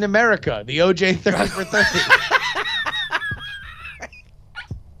Made in America, the OJ 30 for 30.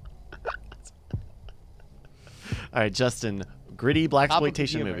 All right, Justin. Gritty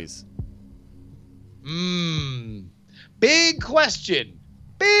blaxploitation movies. Big question.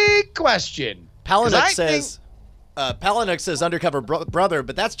 Big question. Palahniuk says Undercover Brother,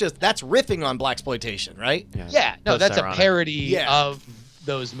 but that's riffing on blaxploitation, right? Yeah, no, that's a Post-ironic. parody of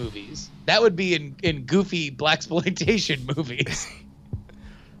those movies. That would be in goofy blaxploitation movies.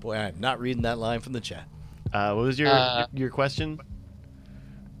 Boy, I'm not reading that line from the chat. What was your question?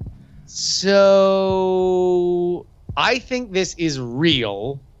 So I think this is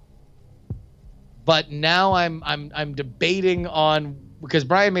real, but now I'm debating on, because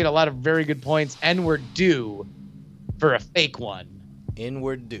Brian made a lot of very good points and we're due for a fake one.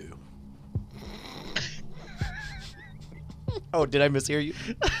 Inward due. Oh, did I mishear you?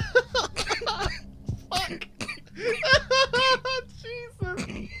 Fuck. Jesus.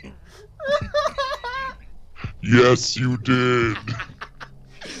 Yes, you did.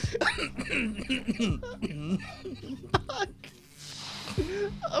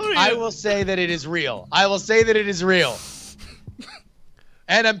 I will say that it is real. I will say that it is real.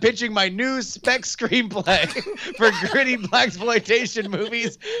 And I'm pitching my new spec screenplay for gritty blaxploitation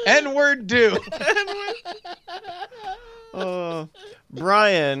movies. N-word do.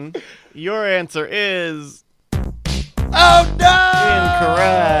 Brian, your answer is Oh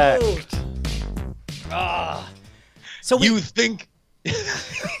no! incorrect. So we, You think...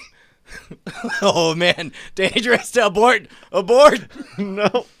 oh man, dangerous to abort. Abort.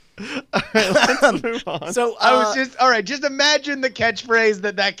 No. All right, let's move on. So I was just... All right, just imagine the catchphrase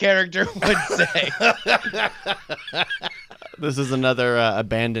that character would say. This is another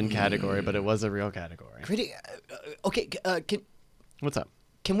abandoned category, but it was a real category. Gritty. Okay. What's up?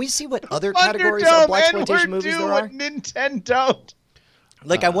 Can we see what other categories of blaxploitation movies there are? Nintendo.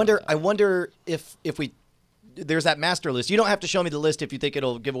 Like, I wonder if we, there's that master list. You don't have to show me the list if you think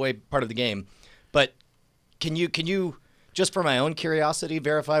it'll give away part of the game, but can you just for my own curiosity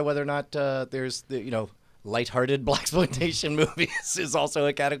verify whether or not there's lighthearted blaxploitation movies is also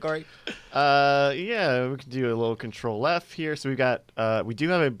a category? Yeah, we can do a little Control F here. So we do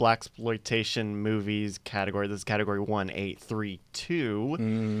have a blaxploitation movies category. This is category 1832,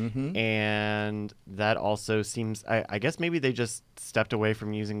 and that also seems. I guess maybe they just stepped away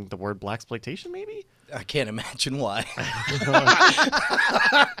from using the word blaxploitation. Maybe. I can't imagine why.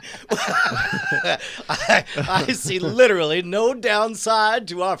 I see literally no downside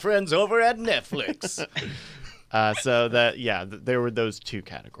to our friends over at Netflix. So there were those two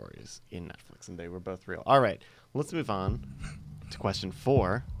categories in Netflix, and they were both real. All right, let's move on to question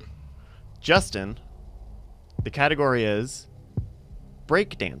 4. Justin, the category is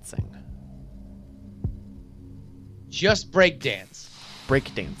breakdancing. Just breakdance.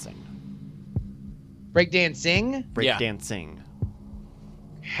 Breakdancing. Breakdancing. Breakdancing.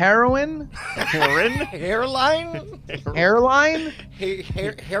 Heroin. Heroin? Hairline? Hairline.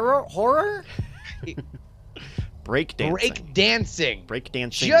 Horror? Breakdancing. Breakdancing.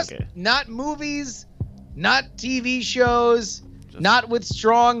 Breakdancing. Just Okay. not movies, not TV shows, not with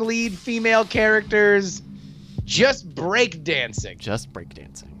strong lead female characters. Just breakdancing. Just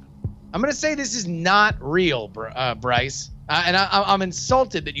breakdancing. I'm gonna say this is not real, Bryce, and I'm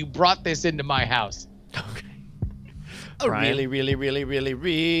insulted that you brought this into my house. Okay. Oh, Brian? really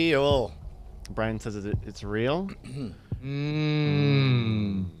real. Brian says it's real.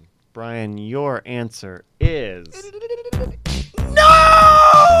 Brian, your answer is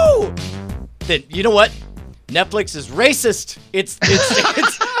No! Then you know what? Netflix is racist. It's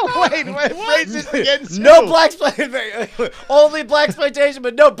Wait, racist against no who? blaxploitation, only blaxploitation,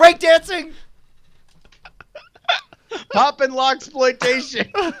 but no breakdancing. Pop and lock exploitation.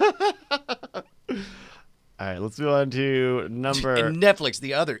 all right. Let's move on to number. And Netflix,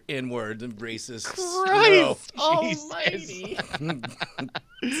 the other N-word, racist. Christ Jesus. Almighty!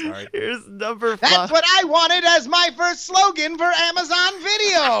 Sorry. Here's number 5. That's what I wanted as my first slogan for Amazon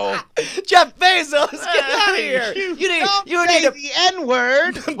Video. Jeff Bezos, get out of here! Don't You say need to. the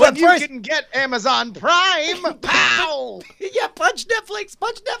N-word But when you first- can get Amazon Prime. Pow! Yeah, punch Netflix.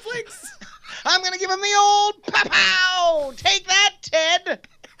 I'm gonna give him the old pow. Take that, Ted.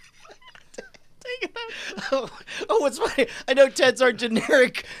 Oh, what's funny? I know Ted's our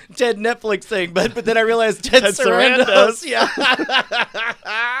generic Ted Netflix thing, but then I realized Ted Sarandos. Sarandos. Yeah.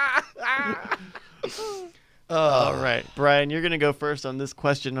 All right, Brian, you're gonna go first on this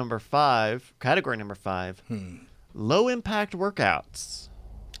question number 5, category number 5. Low impact workouts.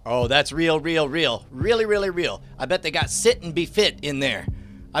 Oh, that's real. Really real. I bet they got sit and be fit in there.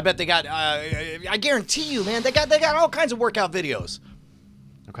 I bet they got. I guarantee you, man, they got all kinds of workout videos.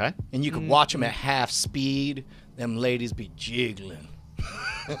 Okay. And you can watch them at half speed. Them ladies be jiggling.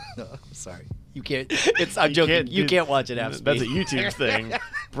 Sorry. You can't. I'm joking. You can't watch it at half speed. That's a YouTube thing.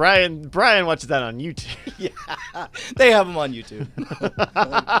 Brian watches that on YouTube. Yeah. They have them on YouTube.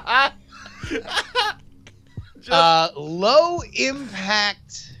 Low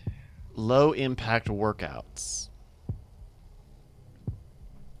impact. Low impact workouts.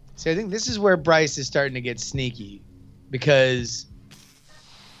 See, I think this is where Bryce is starting to get sneaky, because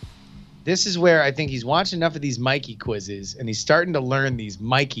this is where I think he's watched enough of these Mikey quizzes and he's starting to learn these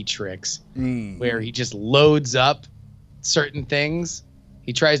Mikey tricks where he just loads up certain things.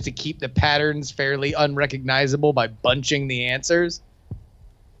 He tries to keep the patterns fairly unrecognizable by bunching the answers.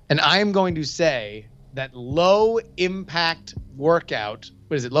 And I'm going to say that low impact workout.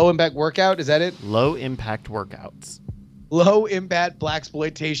 What is it? Low impact workout? Is that it? Low impact workouts. Low impact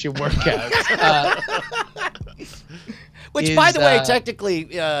blaxploitation workouts. Which, by the way, technically,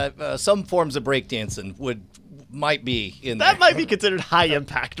 some forms of breakdancing might be in there. That might be considered high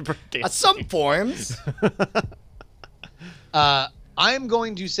impact breakdancing. Some forms. I'm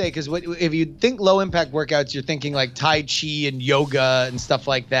going to say, because if you think low impact workouts, you're thinking like Tai Chi and yoga and stuff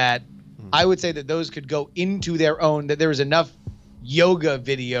like that. I would say that those could go into their own, that there is enough yoga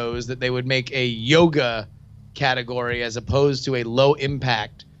videos that they would make a yoga category as opposed to a low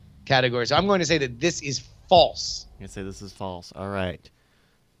impact category. So I'm going to say that this is false. You're going to say this is false. All right.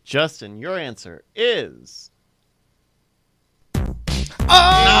 Justin, your answer is...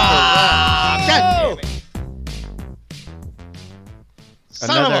 God damn it.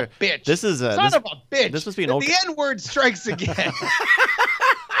 Son of a bitch. This is Son of a bitch. This must be an old... The N-word strikes again.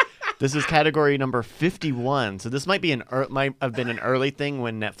 This is category number 51. So this might have been an early thing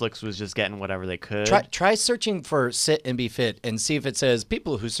when Netflix was just getting whatever they could. Try searching for Sit and Be Fit and see if it says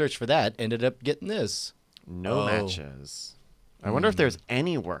people who searched for that ended up getting this. No matches. I wonder if there's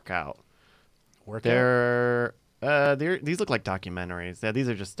any workout. These look like documentaries. Yeah, these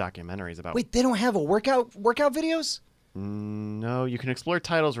are just documentaries about... Wait, they don't have a workout videos? No, you can explore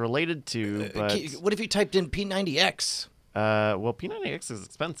titles related to, but... What if you typed in P90X? Well, P90X is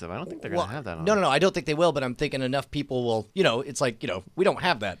expensive. I don't think they're going to have that on. No, I don't think they will, but I'm thinking enough people will, it's like, we don't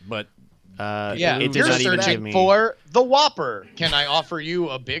have that, but... Yeah, you're searching for the Whopper. Can I offer you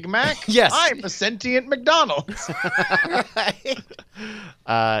a Big Mac? Yes. I'm a sentient McDonald's.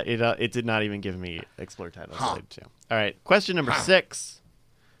 It did not even give me explore titles related to. All right, question number 6.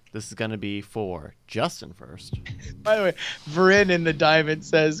 This is going to be for Justin first. By the way, Vrin in the Diamond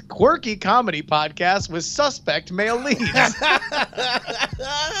says, quirky comedy podcast with suspect male leads.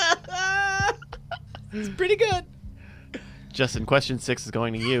 It's pretty good. Justin, question 6 is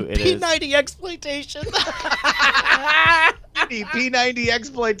going to you. It is P90 exploitation. P90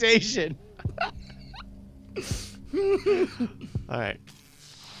 exploitation. All right.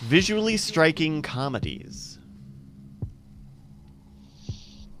 Visually striking comedies.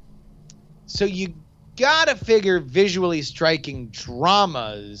 So you gotta figure visually striking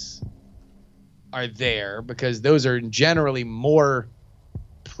dramas are there because those are generally more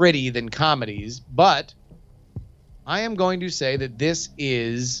pretty than comedies. But I am going to say that this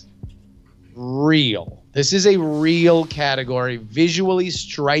is real. This is a real category, visually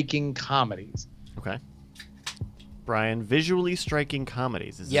striking comedies. Okay. Brian, visually striking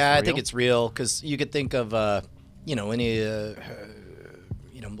comedies. Is this real? I think it's real because you could think of, any... a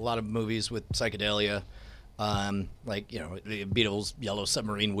lot of movies with psychedelia, like Beatles' Yellow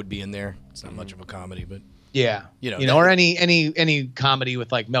Submarine would be in there. It's not much of a comedy, but or any comedy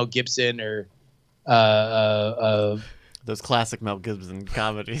with like Mel Gibson or those classic Mel Gibson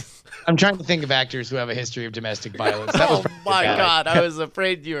comedies. I'm trying to think of actors who have a history of domestic violence. Oh my God, I was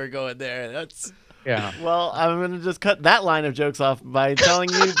afraid you were going there. That's Well, I'm gonna just cut that line of jokes off by telling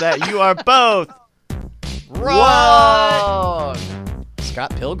you that you are both wrong.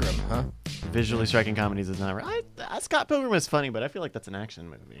 Scott Pilgrim, huh? Visually striking comedies is not right. Scott Pilgrim is funny, but I feel like that's an action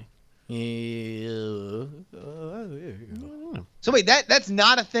movie. So wait, that's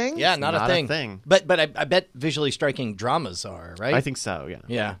not a thing? Yeah, not a thing. But I bet visually striking dramas are, right? I think so, yeah.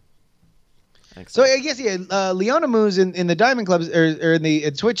 Yeah. So I guess, Leona Moose in the Diamond Club or in the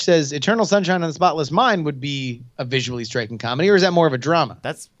Twitch says Eternal Sunshine on the Spotless Mind would be a visually striking comedy, or is that more of a drama?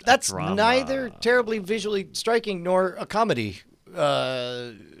 That's drama. neither terribly visually striking nor a comedy.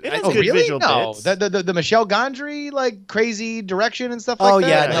 It has good really? Visual No, bits. The Michel Gondry like crazy direction and stuff like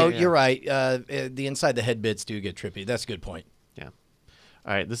that. Oh yeah, you're right. The inside the head bits do get trippy. That's a good point. Yeah.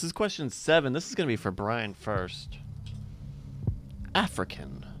 All right, this is question 7. This is going to be for Brian first.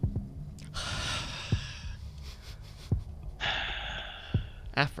 African.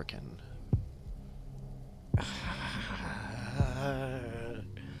 African.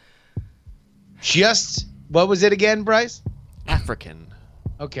 Just what was it again, Bryce? African.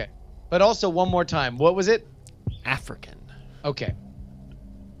 Okay. But also one more time. What was it? African. Okay.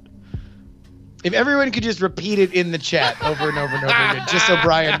 If everyone could just repeat it in the chat over and over and over again, just so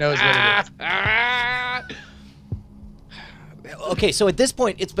Brian knows what it is. Okay, so at this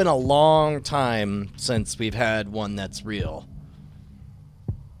point, it's been a long time since we've had one that's real.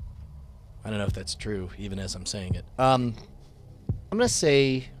 I don't know if that's true, even as I'm saying it. I'm going to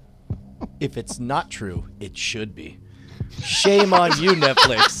say, if it's not true, it should be. Shame on you,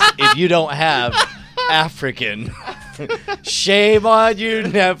 Netflix, if you don't have African. Shame on you,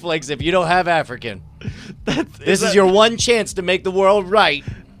 Netflix, if you don't have African. This is your one chance to make the world right.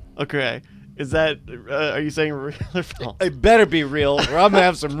 Okay. Is that, are you saying real or false? It better be real, or I'm going to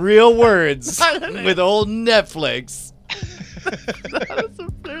have some real words with old Netflix.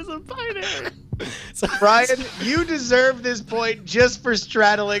 There's a binary. Brian, you deserve this point just for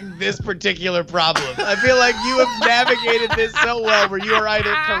straddling this particular problem. I feel like you have navigated this so well where you are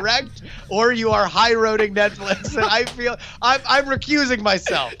either correct or you are high-roading Netflix, and I feel I'm recusing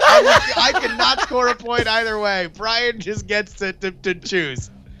myself. I cannot score a point either way. Brian just gets to choose.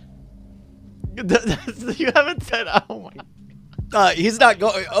 You haven't said, oh my. He's not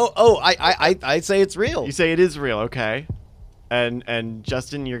going. I say it's real. You say it is real, okay. And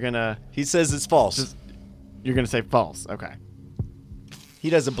Justin, you're gonna. He says it's false. You're gonna say false, okay. He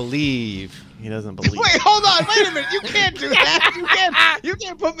doesn't believe. He doesn't believe. Wait, hold on. Wait a minute. You can't do that. You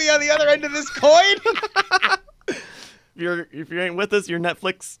can't put me on the other end of this coin. If you ain't with us, you're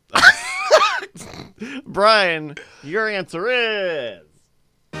Netflix. Brian, your answer is.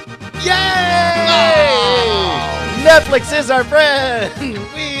 Yay! Oh. Netflix is our friend.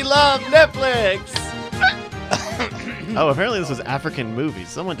 We love Netflix. Oh, apparently this was African movies.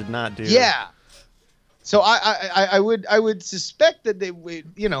 Someone did not do. Yeah. So I would suspect that they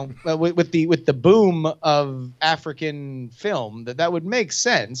would, with the boom of African film, that would make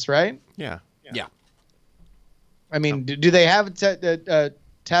sense, right? Yeah. I mean, do they have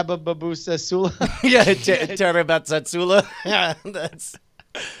Tabababusa Sula? Yeah, Tarabatsatsula. Yeah, that's.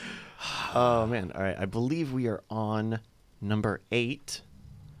 Oh man! All right, I believe we are on number 8.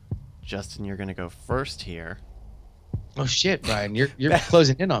 Justin, you're gonna go first here. Oh shit, Brian, you're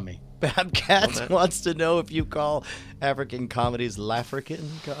closing in on me. Babcat wants to know if you call African comedies Lafrican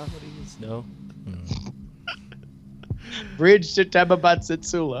comedies. No. Bridge to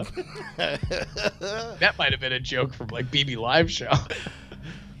Tababatsitsula. That might have been a joke from like BB Live show.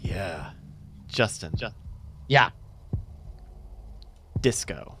 Yeah. Justin. Yeah.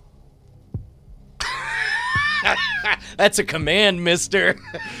 Disco. That's a command, mister.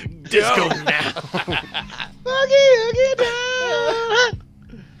 Disco now. Oogie down.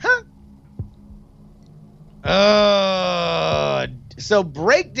 So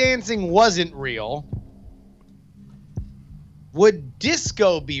breakdancing wasn't real. Would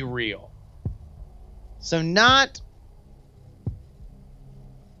disco be real? So not.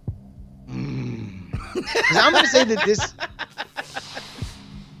 'Cause I'm gonna say that this.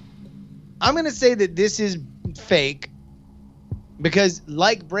 I'm gonna say that this is fake because,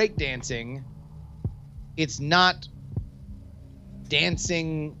 like breakdancing, it's not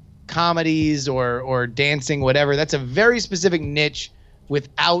dancing comedies or dancing whatever. That's a very specific niche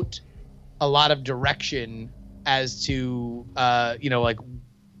without a lot of direction as to like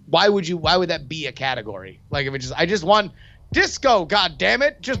why would that be a category? Like if I just want disco, god damn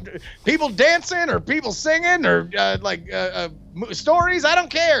it, just people dancing or people singing or stories, I don't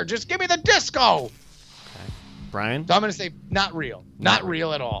care, just give me the disco. Okay. Brian? So I'm gonna say not real. Not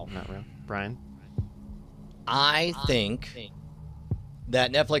real at all. Not real. Brian? I think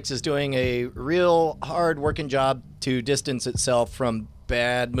that Netflix is doing a real hard working job to distance itself from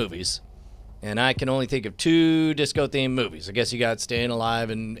bad movies. And I can only think of 2 disco-themed movies. I guess you got Staying Alive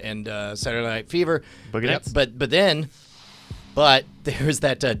and Saturday Night Fever. Boogie Nights? But there's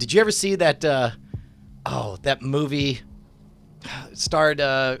that. Did you ever see that? That movie starred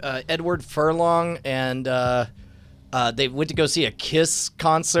Edward Furlong, and they went to go see a Kiss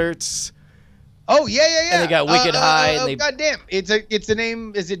concert. Oh yeah. And they got wicked high. And they goddamn, it's a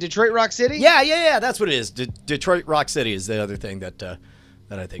name. Is it Detroit Rock City? Yeah. That's what it is. Detroit Rock City is the other thing that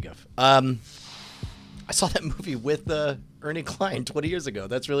I think of. I saw that movie with Ernie Klein 20 years ago.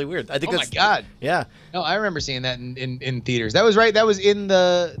 That's really weird. I think. Oh my god. Yeah. No, I remember seeing that in theaters. That was right. That was in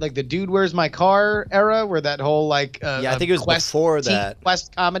the Dude, Where's My Car era, where that whole I think it was before that.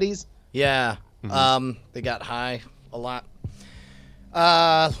 Quest comedies. Yeah. Mm-hmm. They got high a lot.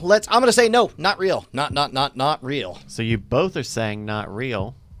 I'm gonna say no, not real. Not real. So you both are saying not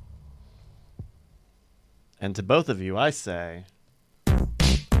real. And to both of you, I say.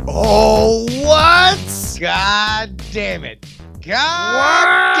 Oh, what? God damn it.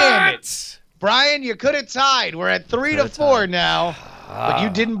 Damn it. Brian, you could have tied. We're at 3-4 now. But you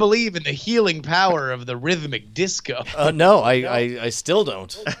didn't believe in the healing power of the rhythmic disco. No, I still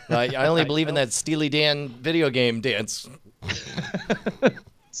don't. I only believe in that Steely Dan video game dance.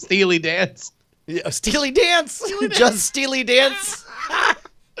 Steely Dance? Yeah, Steely Dance? Just Steely Dance?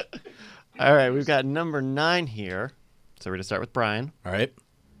 All right, we've got number 9 here. So we're going to start with Brian. All right.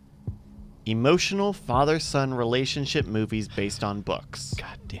 Emotional father-son relationship movies based on books.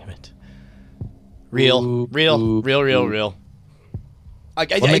 God damn it. Real. And the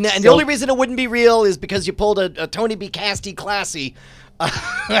only reason it wouldn't be real is because you pulled a Tony B. Casty classy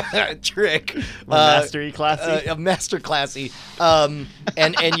trick. Master classy? A master classy. And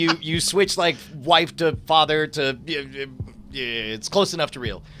you switch like wife to father to it's close enough to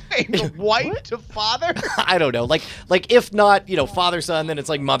real. White to father? I don't know. Like if not, father son, then it's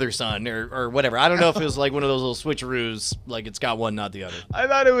like mother son or whatever. I don't know if it was like one of those little switcheroos. Like it's got one, not the other. I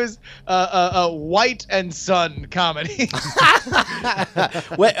thought it was a white and son comedy.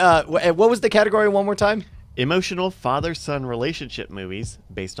 What was the category one more time? Emotional father-son relationship movies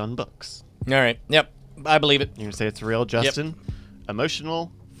based on books. All right. Yep. I believe it. You're going to say it's real, Justin?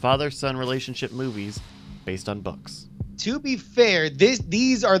 Emotional father-son relationship movies based on books. To be fair,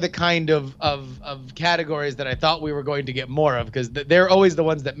 these are the kind of categories that I thought we were going to get more of, because they're always the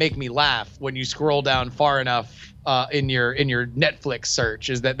ones that make me laugh when you scroll down far enough in your Netflix search,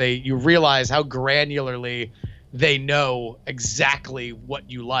 is that you realize how granularly they know exactly what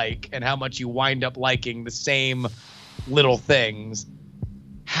you like and how much you wind up liking the same little things.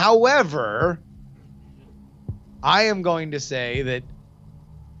 However, I am going to say that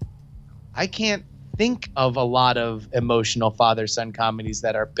I can't think of a lot of emotional father-son comedies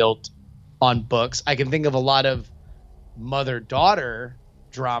that are built on books. I can think of a lot of mother-daughter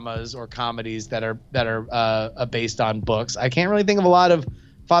dramas or comedies that are based on books. I can't really think of a lot of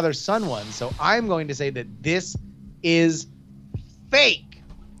father-son ones. So I'm going to say that this is fake.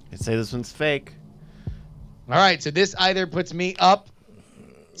 I'd say this one's fake. All right, so this either puts me up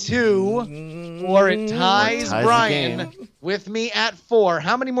 2 or it ties the Brian with me at 4.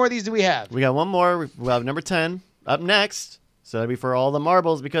 How many more of these do we have? We got one more. We'll have number 10 up next. So that'll be for all the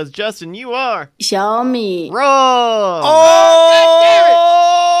marbles, because Justin, you are小米 wrong. Oh!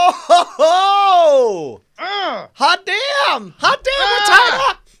 Hot damn! We're tied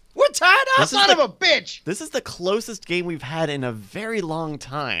up! We're tied up! Son of a bitch! This is the closest game we've had in a very long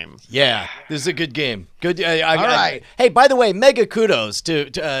time. Yeah, this is a good game. Good. All right. Hey, by the way, mega kudos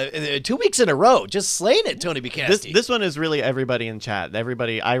to 2 weeks in a row, just slaying it, Tony Buchanan. This one is really everybody in chat.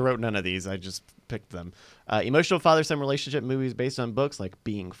 I wrote none of these. I just picked them. Emotional father-son relationship movies based on books like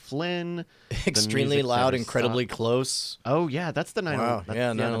Being Flynn. Extremely loud, incredibly close. Oh, yeah, that's the 9/11. Wow,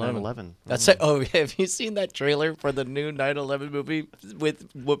 yeah, 9/11. That's Oh, have you seen that trailer for the new 9/11 movie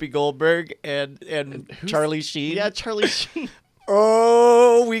with Whoopi Goldberg and Charlie Sheen? Yeah, Charlie Sheen.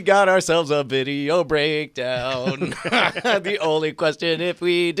 Oh, we got ourselves a video breakdown. The only question if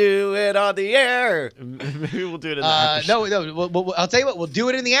we do it on the air. Maybe we'll do it in the after show. No. I'll tell you what. We'll do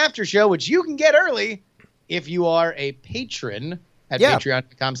it in the after show, which you can get early if you are a patron at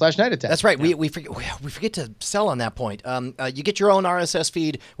patreon.com/nightattack. That's right. We forget to sell on that point. You get your own RSS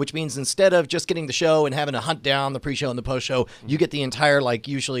feed, which means instead of just getting the show and having to hunt down the pre-show and the post-show, you get the entire,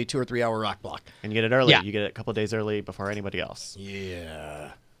 usually 2 or 3 hour rock block. And you get it early. Yeah. You get it a couple days early before anybody else.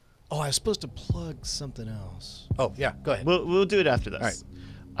 Yeah. Oh, I was supposed to plug something else. Oh, yeah. Go ahead. We'll do it after this.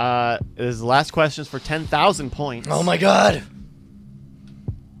 All right. This is the last questions for 10,000 points. Oh, my God.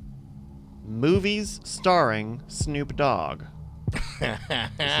 Movies starring Snoop Dogg. This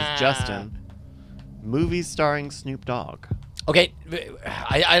is Justin. Movies starring Snoop Dogg. Okay.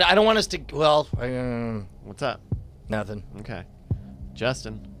 I don't want us to... Well... What's up? Nothing. Okay.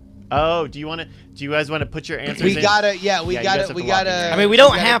 Justin. Oh, do you guys want to put your answers in? We gotta. I mean, we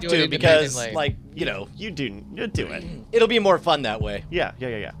don't have to because, you do it. It'll be more fun that way. Yeah.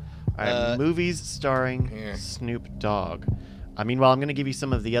 All right, movies starring Snoop Dogg. Meanwhile, I'm gonna give you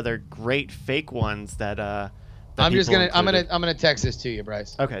some of the other great fake ones that I'm gonna text this to you,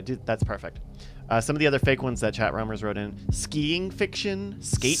 Bryce. Okay, dude, that's perfect. Some of the other fake ones that chat roamers wrote in: skiing fiction,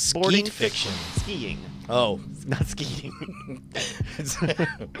 skateboarding fiction, skiing. Oh, not skiing.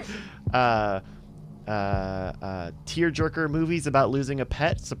 Tearjerker movies about losing a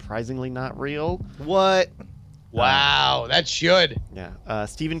pet, surprisingly not real. What? Wow, that should. Yeah.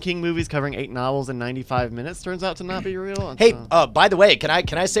 Stephen King movies covering 8 novels in 95 minutes turns out to not be real. Hey, by the way, can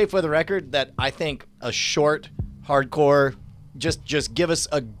I say for the record that I think a short, hardcore, just give us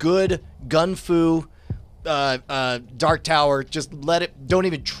a good gun-fu Dark Tower. Just let it. Don't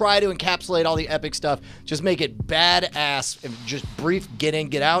even try to encapsulate all the epic stuff. Just make it badass and just brief. Get in,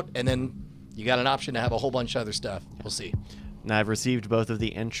 get out, and then you got an option to have a whole bunch of other stuff. We'll see. Now I've received both of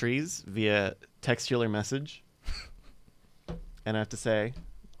the entries via textual message. And I have to say,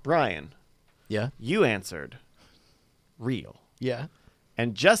 Brian. Yeah? You answered real. Yeah.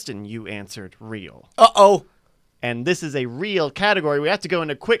 And Justin, you answered real. Uh-oh. And this is a real category. We have to go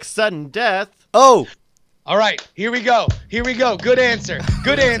into quick, sudden death. Oh. All right. Here we go. Good answer.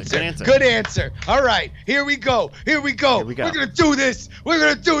 Good answer. All right. Here we go. We're going to do this. We're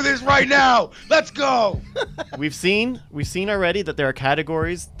going to do this right now. Let's go. We've seen already that there are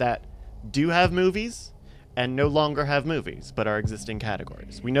categories that do have movies and no longer have movies, but are existing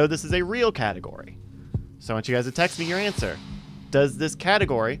categories. We know this is a real category. So I want you guys to text me your answer. Does this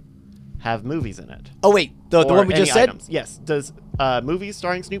category have movies in it? Oh wait, the Or one we any just said. items. Yes. Does movies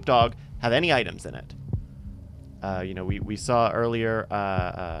starring Snoop Dogg have any items in it? We saw earlier.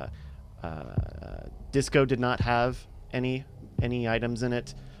 Disco did not have any items in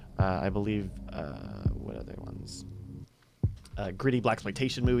it. I believe. What other ones? Gritty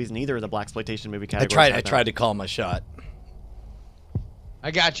blaxploitation movies. Neither of the blaxploitation movie categories. I tried to call my shot.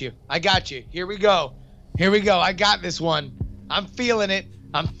 I got you. Here we go. I got this one. I'm feeling it.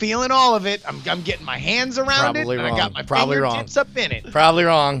 I'm feeling all of it. I'm getting my hands around Probably it. wrong. And I got my Probably wrong. fingertips up in it. Probably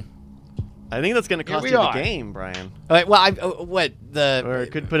wrong. I think that's going to cost we you the are. game, Brian. All right, well, what the? Or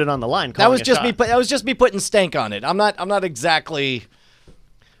it could put it on the line. That was calling a just me. shot. That was just me putting stank on it. I'm not exactly.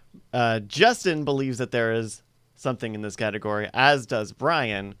 Justin believes that there is something in this category, as does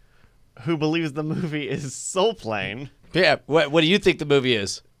Brian, who believes the movie is Soul Plane. Yeah. What do you think the movie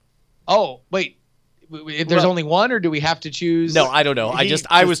is? Oh, wait. There's only one, or do we have to choose? No, I don't know.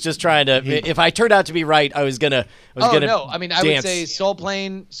 I was just trying to. If I turned out to be right, I was gonna. No. I mean, I would dance. say Soul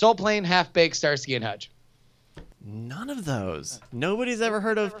Plane, Half Baked, Starsky and Hutch. None of those. Nobody's ever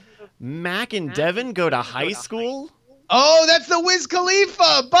heard of Mac and Devin go to high school? Oh, that's the Wiz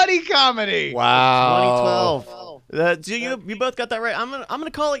Khalifa buddy comedy. Wow. 2012. You both got that right. I'm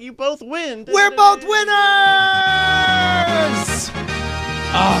gonna call it. You both win. We're both winners.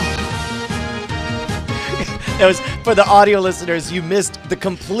 That was for the audio listeners. You missed the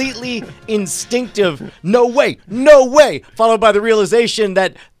completely instinctive "no way, followed by the realization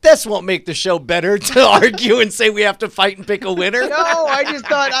that this won't make the show better to argue and say we have to fight and pick a winner. No, I just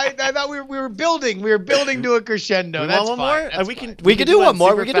thought I thought we were building. We were building to a crescendo. We That's want one fine. more? That's We fine. We can do one more.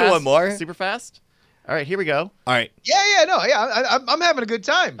 super We can do fast- one more. Super fast. All right, here we go. All right. I'm having a good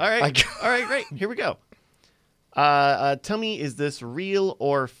time. All right, Like- all right, great. Here we go. Tell me, is this real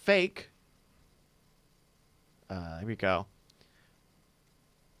or fake? Here we go.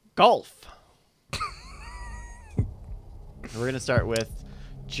 Golf. We're gonna start with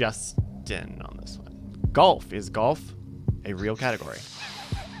Justin on this one. Golf. Is golf a real category?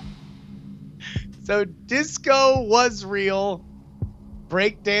 So disco was real.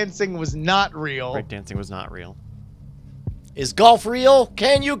 Breakdancing was not real. Breakdancing was not real. Is golf real?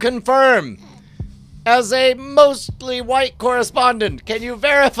 Can you confirm? As a mostly white correspondent, can you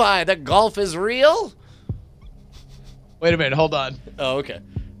verify that golf is real? Wait a minute, hold on. Oh, okay.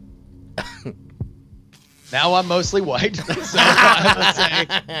 Now I'm mostly white. So I would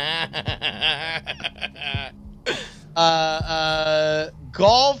say,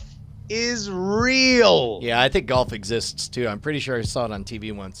 golf is real. Yeah, I think golf exists too. I'm pretty sure I saw it on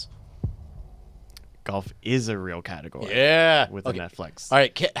TV once. Golf is a real category. Yeah. With Okay. the Netflix. All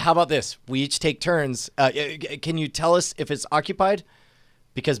right, how about this? We each take turns. Can you tell us if it's occupied?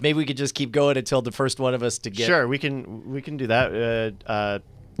 Because maybe we could just keep going until the first one of us to get. Sure, we can do that.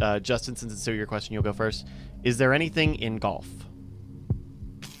 Justin, since it's your question, you'll go first. Is there anything in golf?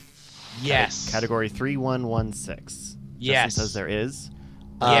 Yes. Category 3116. Yes. Justin says there is.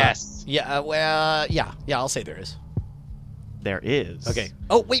 Yes. Yeah. Yeah. I'll say there is. There is. Okay.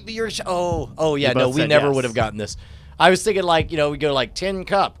 Oh wait, but you're. Oh yeah. You No, both we said never yes. would have gotten this. I was thinking we go like Tin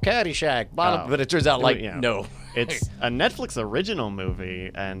Cup, Caddyshack, bottom, Oh. but it turns out Yeah. no. It's a Netflix original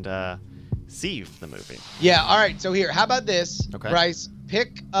movie, and Sieve the movie. Yeah. All right. So here, how about this, Okay. Bryce?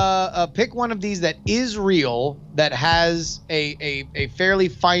 Pick one of these that is real, that has a fairly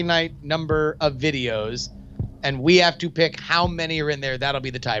finite number of videos, and we have to pick how many are in there. That'll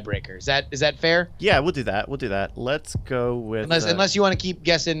be the tiebreaker. Is that fair? Yeah, we'll do that. Let's go with. Unless you want to keep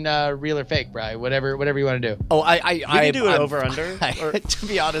guessing real or fake, Bry. Whatever you want to do. Oh, I can do it over under. Or, To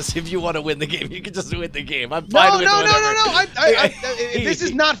be honest, if you want to win the game, you can just win the game. I'm No. fine with whatever. If this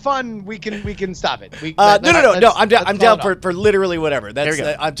is not fun, we can stop it. No. I'm down. I'm down for. for literally whatever. That's. Here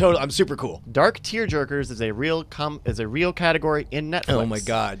we go. I'm super cool. Dark Tearjerkers is a real category in Netflix. Oh my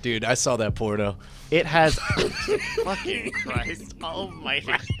god, dude! I saw that porno. It has. Fucking Christ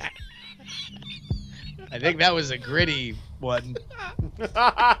Almighty. I think that was a gritty one.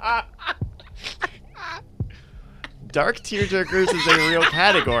 Dark Tearjerkers is a real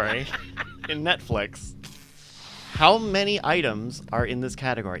category in Netflix. How many items are in this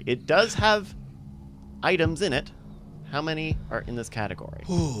category? It does have items in it. How many are in this category?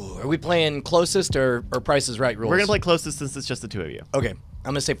 Ooh, are we playing closest or Price is Right rules? We're going to play closest since it's just the two of you. Okay, I'm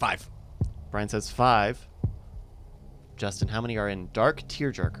gonna say 5. Brian says 5. Justin, how many are in Dark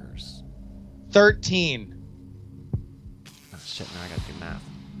Tearjerkers? 13. Oh, shit, now I got to do math.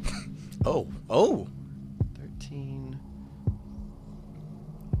 Oh. 13.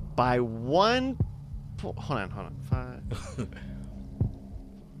 By one. Hold on. 5.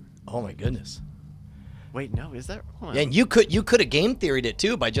 Oh my goodness. Wait, no, is that? Hold on. And you could have game theoried it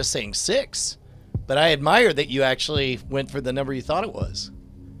too by just saying 6, but I admire that you actually went for the number you thought it was.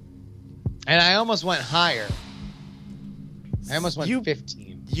 And I almost went higher. I almost went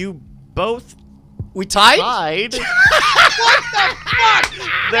 15. You both We tied? tied. What the fuck?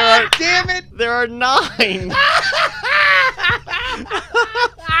 Damn it! There are 9.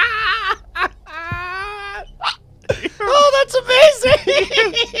 Oh, that's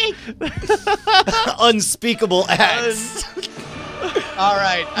amazing! Unspeakable acts. All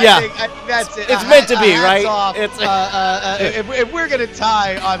right. Yeah. I think that's it. It's meant to be, Hats right? off. It's- if we're gonna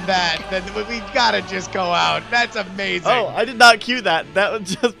tie on that, then we gotta just go out. That's amazing. Oh, I did not cue that. That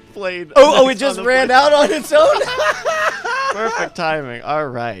was just played. Oh, next it just on the ran play. out on its own? Perfect timing. All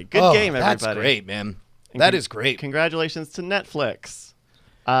right. Good Oh, game, everybody. That's great, man. And That is great. Congratulations to Netflix.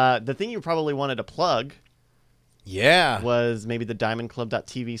 The thing you probably wanted to plug Yeah. was maybe the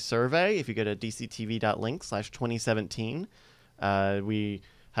diamondclub.tv survey. If you go to dctv.link/2017, we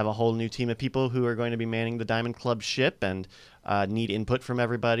have a whole new team of people who are going to be manning the Diamond Club ship and need input from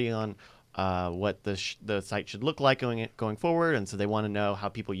everybody on what the site should look like going forward. And so they want to know how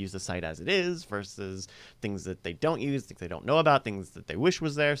people use the site as it is versus things that they don't use, things they don't know about, things that they wish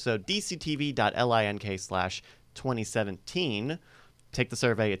was there. So dctv.link/2017. Take the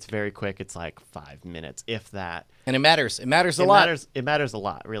survey. It's very quick. It's like 5 minutes, if that. And it matters. It matters a lot. It matters a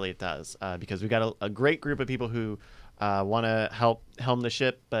lot. Really, it does. Because we've got a great group of people who want to help helm the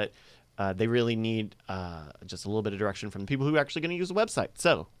ship, but they really need just a little bit of direction from the people who are actually going to use the website.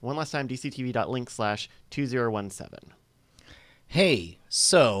 So, one last time, dctv.link/2017. Hey,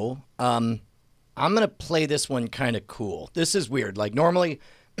 so I'm going to play this one kind of cool. This is weird. Like normally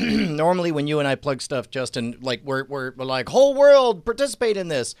when you and I plug stuff, Justin, like we're like, whole world, participate in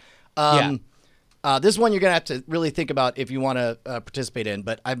this. This one you're going to have to really think about if you want to participate in.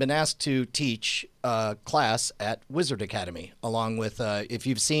 But I've been asked to teach class at Wizard Academy, along with, if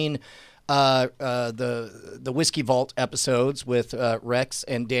you've seen the Whiskey Vault episodes with Rex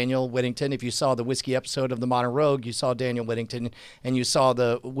and Daniel Whittington. If you saw the Whiskey episode of The Modern Rogue, you saw Daniel Whittington, and you saw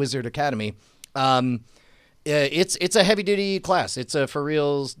the Wizard Academy. It's a heavy-duty class. It's a for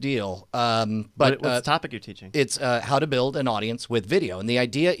reals deal. But What's the topic you're teaching? It's how to build an audience with video, and the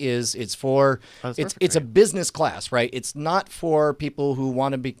idea is it's for perfect it's for a you. business class, right? It's not for people who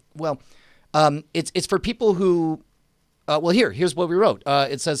want to be it's for people who. Here's what we wrote.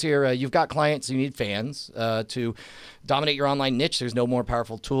 It says here, you've got clients, you need fans to dominate your online niche. There's no more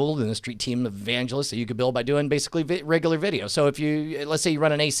powerful tool than a street team of evangelists that you could build by doing basically regular video. So if you, let's say you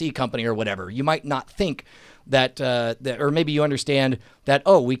run an AC company or whatever, you might not think that or maybe you understand that,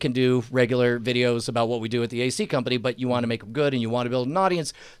 oh, we can do regular videos about what we do at the AC company, but you want to make them good and you want to build an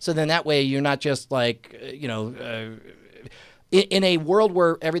audience. So then that way you're not just like, in a world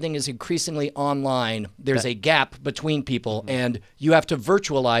where everything is increasingly online, there's a gap between people, and you have to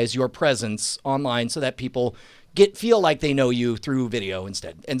virtualize your presence online so that people feel like they know you through video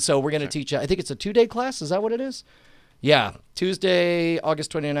instead. And so we're going to teach, I think it's a 2-day class. Is that what it is? Yeah. Tuesday,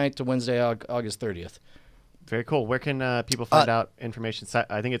 August 29th to Wednesday, August 30th. Very cool. Where can people find out information?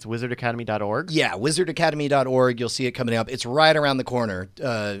 I think it's wizardacademy.org. Yeah, wizardacademy.org. You'll see it coming up. It's right around the corner. Do you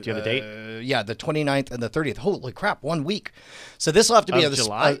have a date? Yeah, the 29th and the 30th. Holy crap, 1 week. So this will have to be Of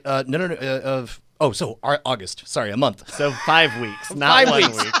July? August. Sorry, a month. So 5 weeks, not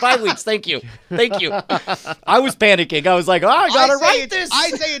 1 week. 5 weeks. Thank you. I was panicking. I was like, I gotta write this. I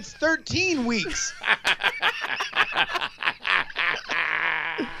say it's 13 weeks.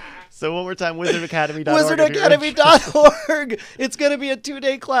 So one more time, wizardacademy.org. wizardacademy.org. It's going to be a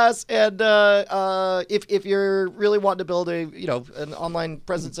 2-day class, and if you're really wanting to build an online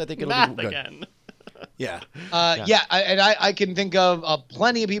presence, I think it'll Math be good. again. Yeah. I can think of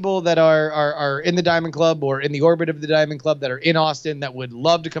plenty of people that are in the Diamond Club or in the orbit of the Diamond Club that are in Austin that would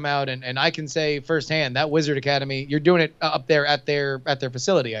love to come out, and I can say firsthand that Wizard Academy, you're doing it up there at their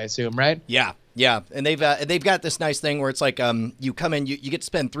facility, I assume, right? Yeah, and they've got this nice thing where it's like you come in, you get to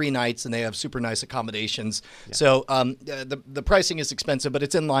spend 3 nights, and they have super nice accommodations. Yeah. So the pricing is expensive, but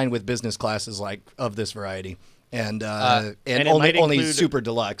it's in line with business classes like of this variety, and only super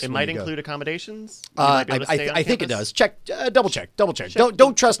deluxe. It might include accommodations. I think it does. Double check.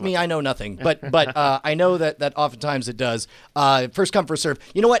 Don't trust me. I know nothing, but I know that oftentimes it does. First come, first serve.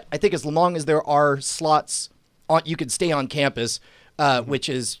 You know what? I think as long as there are slots, you can stay on campus. Which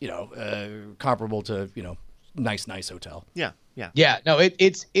is, comparable to, nice hotel. Yeah. Yeah. No,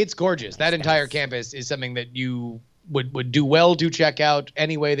 it's gorgeous. That entire campus is something that you would do well to check out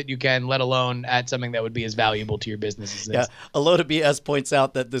any way that you can, let alone at something that would be as valuable to your business as this. Yeah, a load of BS points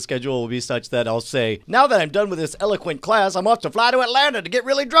out that the schedule will be such that I'll say, now that I'm done with this eloquent class, I'm off to fly to Atlanta to get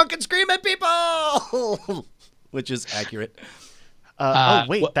really drunk and scream at people, which is accurate.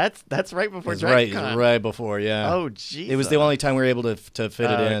 Wait, that's right before It's DragonCon. right before, yeah. Oh, geez. It was the only time we were able to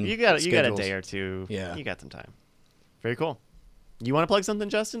fit it in. You got a schedules. day or two. Yeah. You got some time. Very cool. You want to plug something,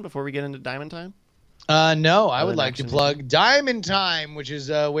 Justin, before we get into Diamond Time? No, I would than like to actually- plug Diamond Time, which is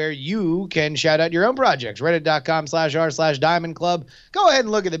where you can shout out your own projects. Reddit.com/r/Diamond Club. Go ahead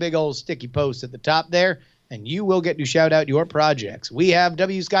and look at the big old sticky post at the top there, and you will get to shout out your projects. We have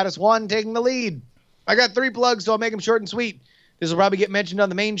W. Scottus 1 taking the lead. I got 3 plugs, so I'll make them short and sweet. This will probably get mentioned on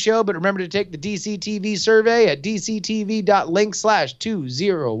the main show, but remember to take the DCTV survey at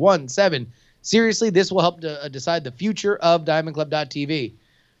dctv.link/2017. Seriously, this will help to decide the future of DiamondClub.tv.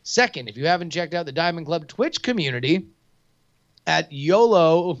 Second, if you haven't checked out the Diamond Club Twitch community at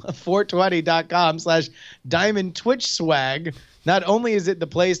YOLO420.com/Diamond Twitch swag, not only is it the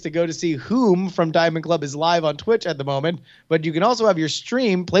place to go to see whom from Diamond Club is live on Twitch at the moment, but you can also have your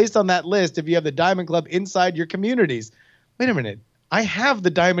stream placed on that list if you have the Diamond Club inside your communities. Wait a minute. I have the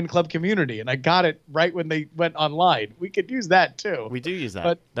Diamond Club community, and I got it right when they went online. We could use that, too. We do use that.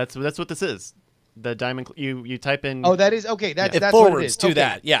 But- That's what this is. The Diamond. You type in. Oh, that is okay. That's It that's what it forwards is. to Okay.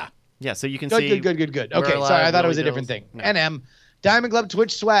 that, yeah. Yeah, so you can see. Good. we're Okay, alive, sorry, I thought it was a Rolly different thing. Dills. No. NM, Diamond Club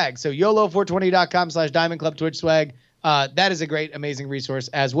Twitch swag. So YOLO420.com/Diamond Club Twitch swag. That is a great, amazing resource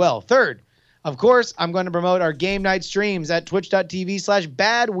as well. Third, of course, I'm going to promote our game night streams at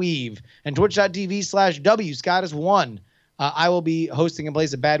twitch.tv/badweave and twitch.tv/WScottus1. I will be hosting in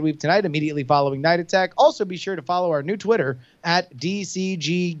place of Badweave tonight, immediately following Night Attack. Also, be sure to follow our new Twitter at DC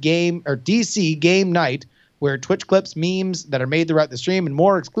Game Night, where Twitch clips, memes that are made throughout the stream, and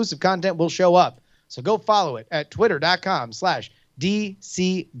more exclusive content will show up. So go follow it at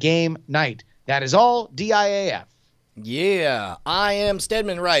twitter.com/DCGameNight. That is all DIAF. Yeah, I am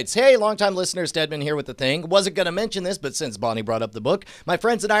Stedman writes, hey, longtime listener, Stedman here with the thing. Wasn't going to mention this, but since Bonnie brought up the book, my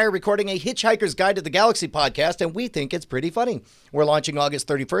friends and I are recording a Hitchhiker's Guide to the Galaxy podcast, and we think it's pretty funny. We're launching August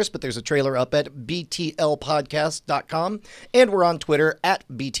 31st, but there's a trailer up at btlpodcast.com, and we're on Twitter at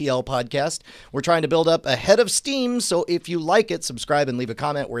btlpodcast. We're trying to build up ahead of steam, so if you like it, subscribe and leave a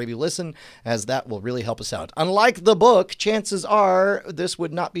comment wherever you listen, as that will really help us out. Unlike the book, chances are this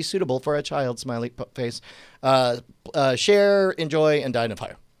would not be suitable for a child, smiley face. Share, enjoy, and dine of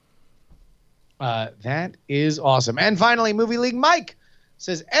fire. That is awesome. And finally, Movie League Mike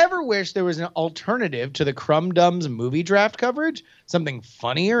says, ever wish there was an alternative to the Crumb Dumb's movie draft coverage? Something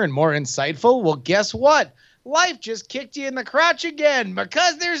funnier and more insightful? Well, guess what? Life just kicked you in the crotch again,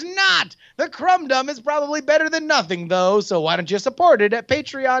 because there's not. The Crumb Dumb is probably better than nothing, though, so why don't you support it at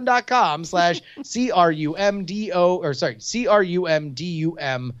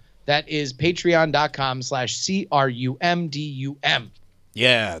patreon.com/CRUMDUM. That is patreon.com/CRUMDUM.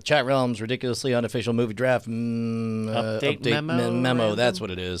 Yeah, Chat Realm's ridiculously unofficial movie draft Update memo, memo. That's random?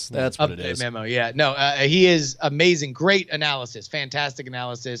 what it is. That's what it Update is. memo, yeah. No, he is amazing. Great analysis. Fantastic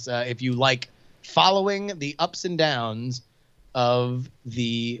analysis. If you like following the ups and downs of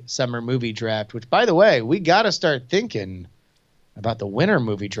the summer movie draft, which, by the way, we got to start thinking about the winter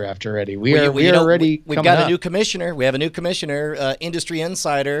movie draft already. We are already We've coming got up. a new commissioner. We have a new commissioner. Industry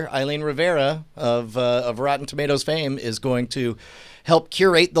insider Eileen Rivera of Rotten Tomatoes fame is going to help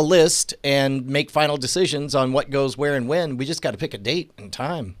curate the list and make final decisions on what goes where and when. We just got to pick a date and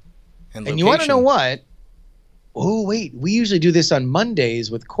time. And you want to know location. what? Oh, wait. We usually do this on Mondays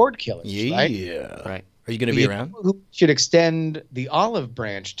with Cord Killers, right? Yeah. Right. Are you going to be around? Who should extend the olive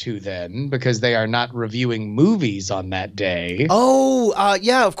branch to then, because they are not reviewing movies on that day. Oh,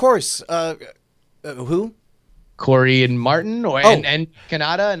 yeah, of course. Who? Corey and Martin, and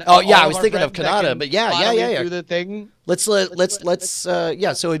Kanata. And Oh, yeah, all I was our thinking of friends that Kanata, can but yeah. Do the thing. Let's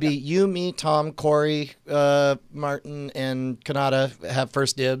yeah, so it'd be you, me, Tom, Corey, Martin, and Kanata have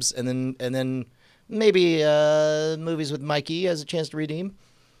first dibs, and then maybe movies with Mikey as a chance to redeem.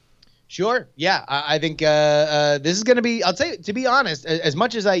 Sure. Yeah, I think this is going to be. I'll say, to be honest, as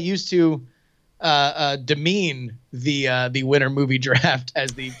much as I used to demean the winter movie draft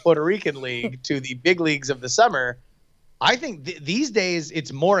as the Puerto Rican league to the big leagues of the summer, I think these days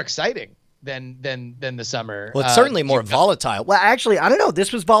it's more exciting than the summer. Well, it's certainly more volatile. Well, actually, I don't know.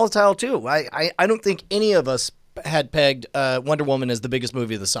 This was volatile too. I don't think any of us had pegged Wonder Woman as the biggest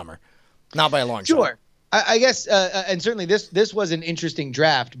movie of the summer, not by a long shot. Sure. I guess, and certainly this was an interesting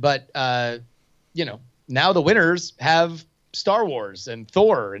draft, but now the winners have Star Wars and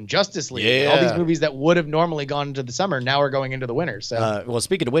Thor and Justice League. All these movies that would have normally gone into the summer now are going into the winter. So, well,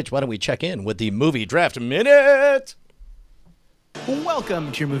 speaking of which, why don't we check in with the Movie Draft Minute?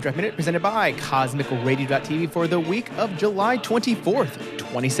 Welcome to your Movie Draft Minute, presented by CosmicRadio.tv for the week of July 24th,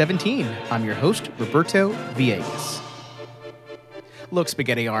 2017. I'm your host, Roberto Villegas. Look,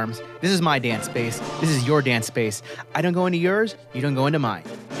 Spaghetti Arms, this is my dance space. This is your dance space. I don't go into yours, you don't go into mine.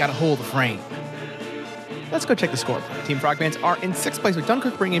 Gotta hold the frame. Let's go check the score. Team Frog Bands are in 6th place with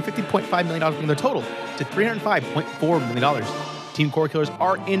Dunkirk bringing in $50.5 million, bringing their total to $305.4 million. Team Core Killers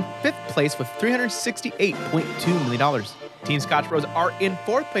are in 5th place with $368.2 million. Team Scotch Bros are in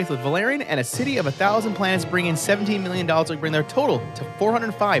 4th place with Valerian and A City of a Thousand Planets bringing in $17 million to bring their total to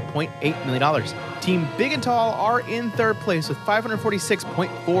 $405.8 million. Team Big and Tall are in 3rd place with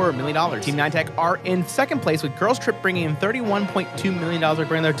 $546.4 million. Team 9 are in 2nd place with Girls Trip bringing in $31.2 million to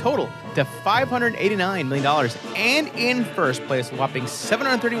bring their total to $589 million. And in 1st place, a whopping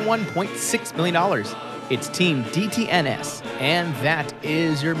 $731.6 million. It's Team DTNS, and that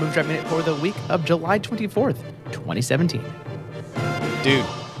is your Movie Draft Minute for the week of July 24th, 2017. Dude,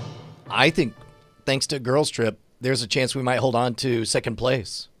 I think thanks to Girls Trip, there's a chance we might hold on to 2nd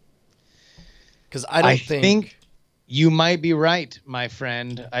place. Because I think you might be right, my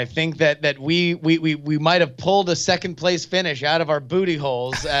friend. I think that we might have pulled a 2nd place finish out of our booty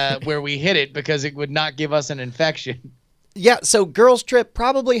holes where we hit it because it would not give us an infection. Yeah, so Girls Trip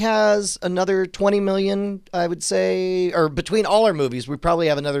probably has another 20 million, I would say, or between all our movies, we probably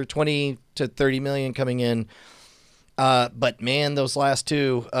have another 20 to 30 million coming in. But man, those last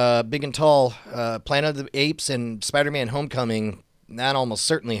two, Big and Tall, Planet of the Apes and Spider-Man Homecoming, that almost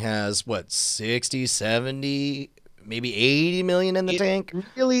certainly has, 60, 70, maybe 80 million in the tank?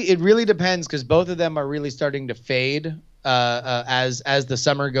 It really depends because both of them are really starting to fade. As the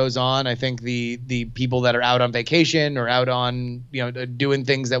summer goes on, I think the people that are out on vacation or out on doing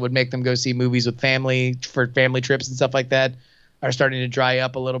things that would make them go see movies with family for family trips and stuff like that are starting to dry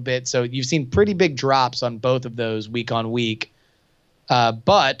up a little bit. So you've seen pretty big drops on both of those week on week.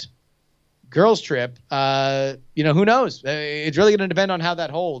 But Girls Trip, who knows? It's really going to depend on how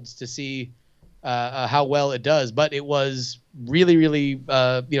that holds to see how well it does. But it was really, really,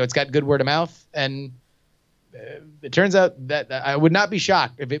 it's got good word of mouth and. It turns out that I would not be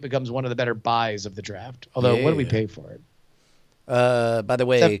shocked if it becomes one of the better buys of the draft. Although, what do we pay for it? By the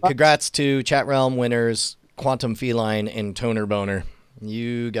way, congrats to Chat Realm winners, Quantum Feline and Toner Boner.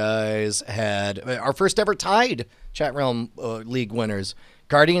 You guys had our first ever tied Chat Realm League winners.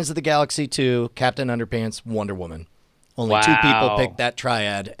 Guardians of the Galaxy 2, Captain Underpants, Wonder Woman. Only 2 people picked that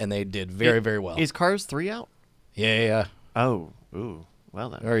triad, and they did very, very well. Is Cars 3 out? Yeah. Oh, ooh.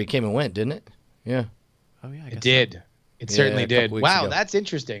 Well, then. Or he came and went, didn't it? Yeah. Oh, yeah, I guess it did. So. It certainly did. Wow, that's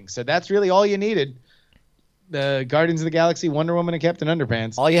interesting. So that's really all you needed. The Guardians of the Galaxy, Wonder Woman, and Captain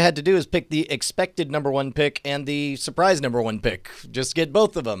Underpants. All you had to do is pick the expected number 1 pick and the surprise number 1 pick. Just get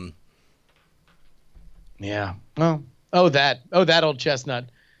both of them. Yeah. Oh, that old chestnut.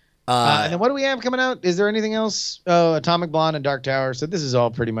 And then what do we have coming out? Is there anything else? Atomic Blonde and Dark Tower. So this is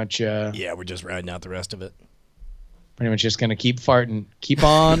all pretty much. Yeah, we're just riding out the rest of it. Pretty much just gonna keep farting. Keep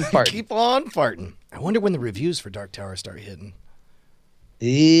on farting. Keep on farting. I wonder when the reviews for Dark Tower start hitting.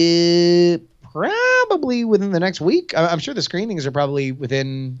 Probably within the next week. I'm sure the screenings are probably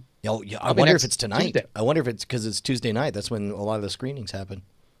within. Yeah, I wonder if it's tonight. Tuesday. I wonder if it's because it's Tuesday night. That's when a lot of the screenings happen.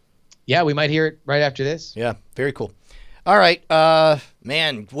 Yeah, we might hear it right after this. Yeah, very cool. All right,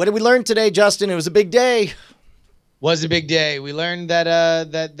 man, what did we learn today, Justin? It was a big day. Was a big day. We learned that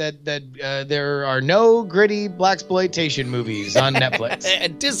there are no gritty blaxploitation movies on Netflix.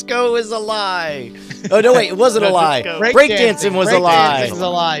 And disco is a lie. Oh no, wait, it wasn't a lie. Breakdancing was a lie. Breakdancing is a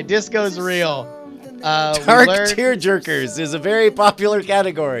lie. Disco's real. Dark tearjerkers is a very popular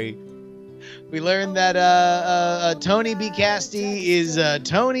category. We learned that Tony B. Casty is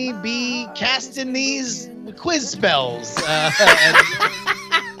Tony B. casting these quiz spells.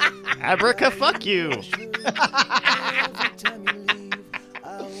 Abraca, fuck you.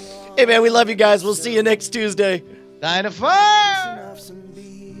 Hey, man, we love you guys. We'll see you next Tuesday. 9 to 5.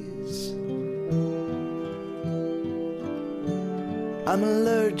 I'm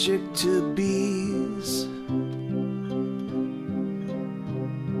allergic to bees.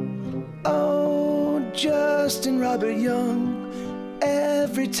 Oh, Justin Robert Young,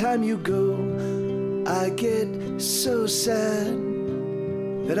 every time you go, I get so sad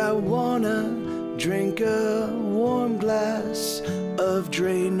that I wanna drink a warm glass of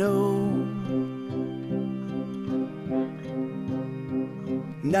Drano.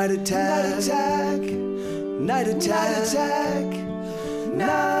 Night attack, night attack,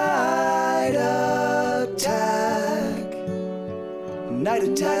 night attack. Night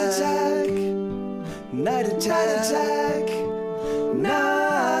attack. Night attack.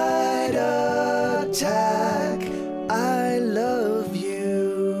 Night attack. I love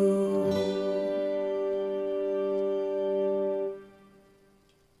you.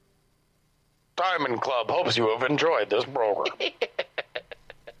 Diamond Club hopes you have enjoyed this program.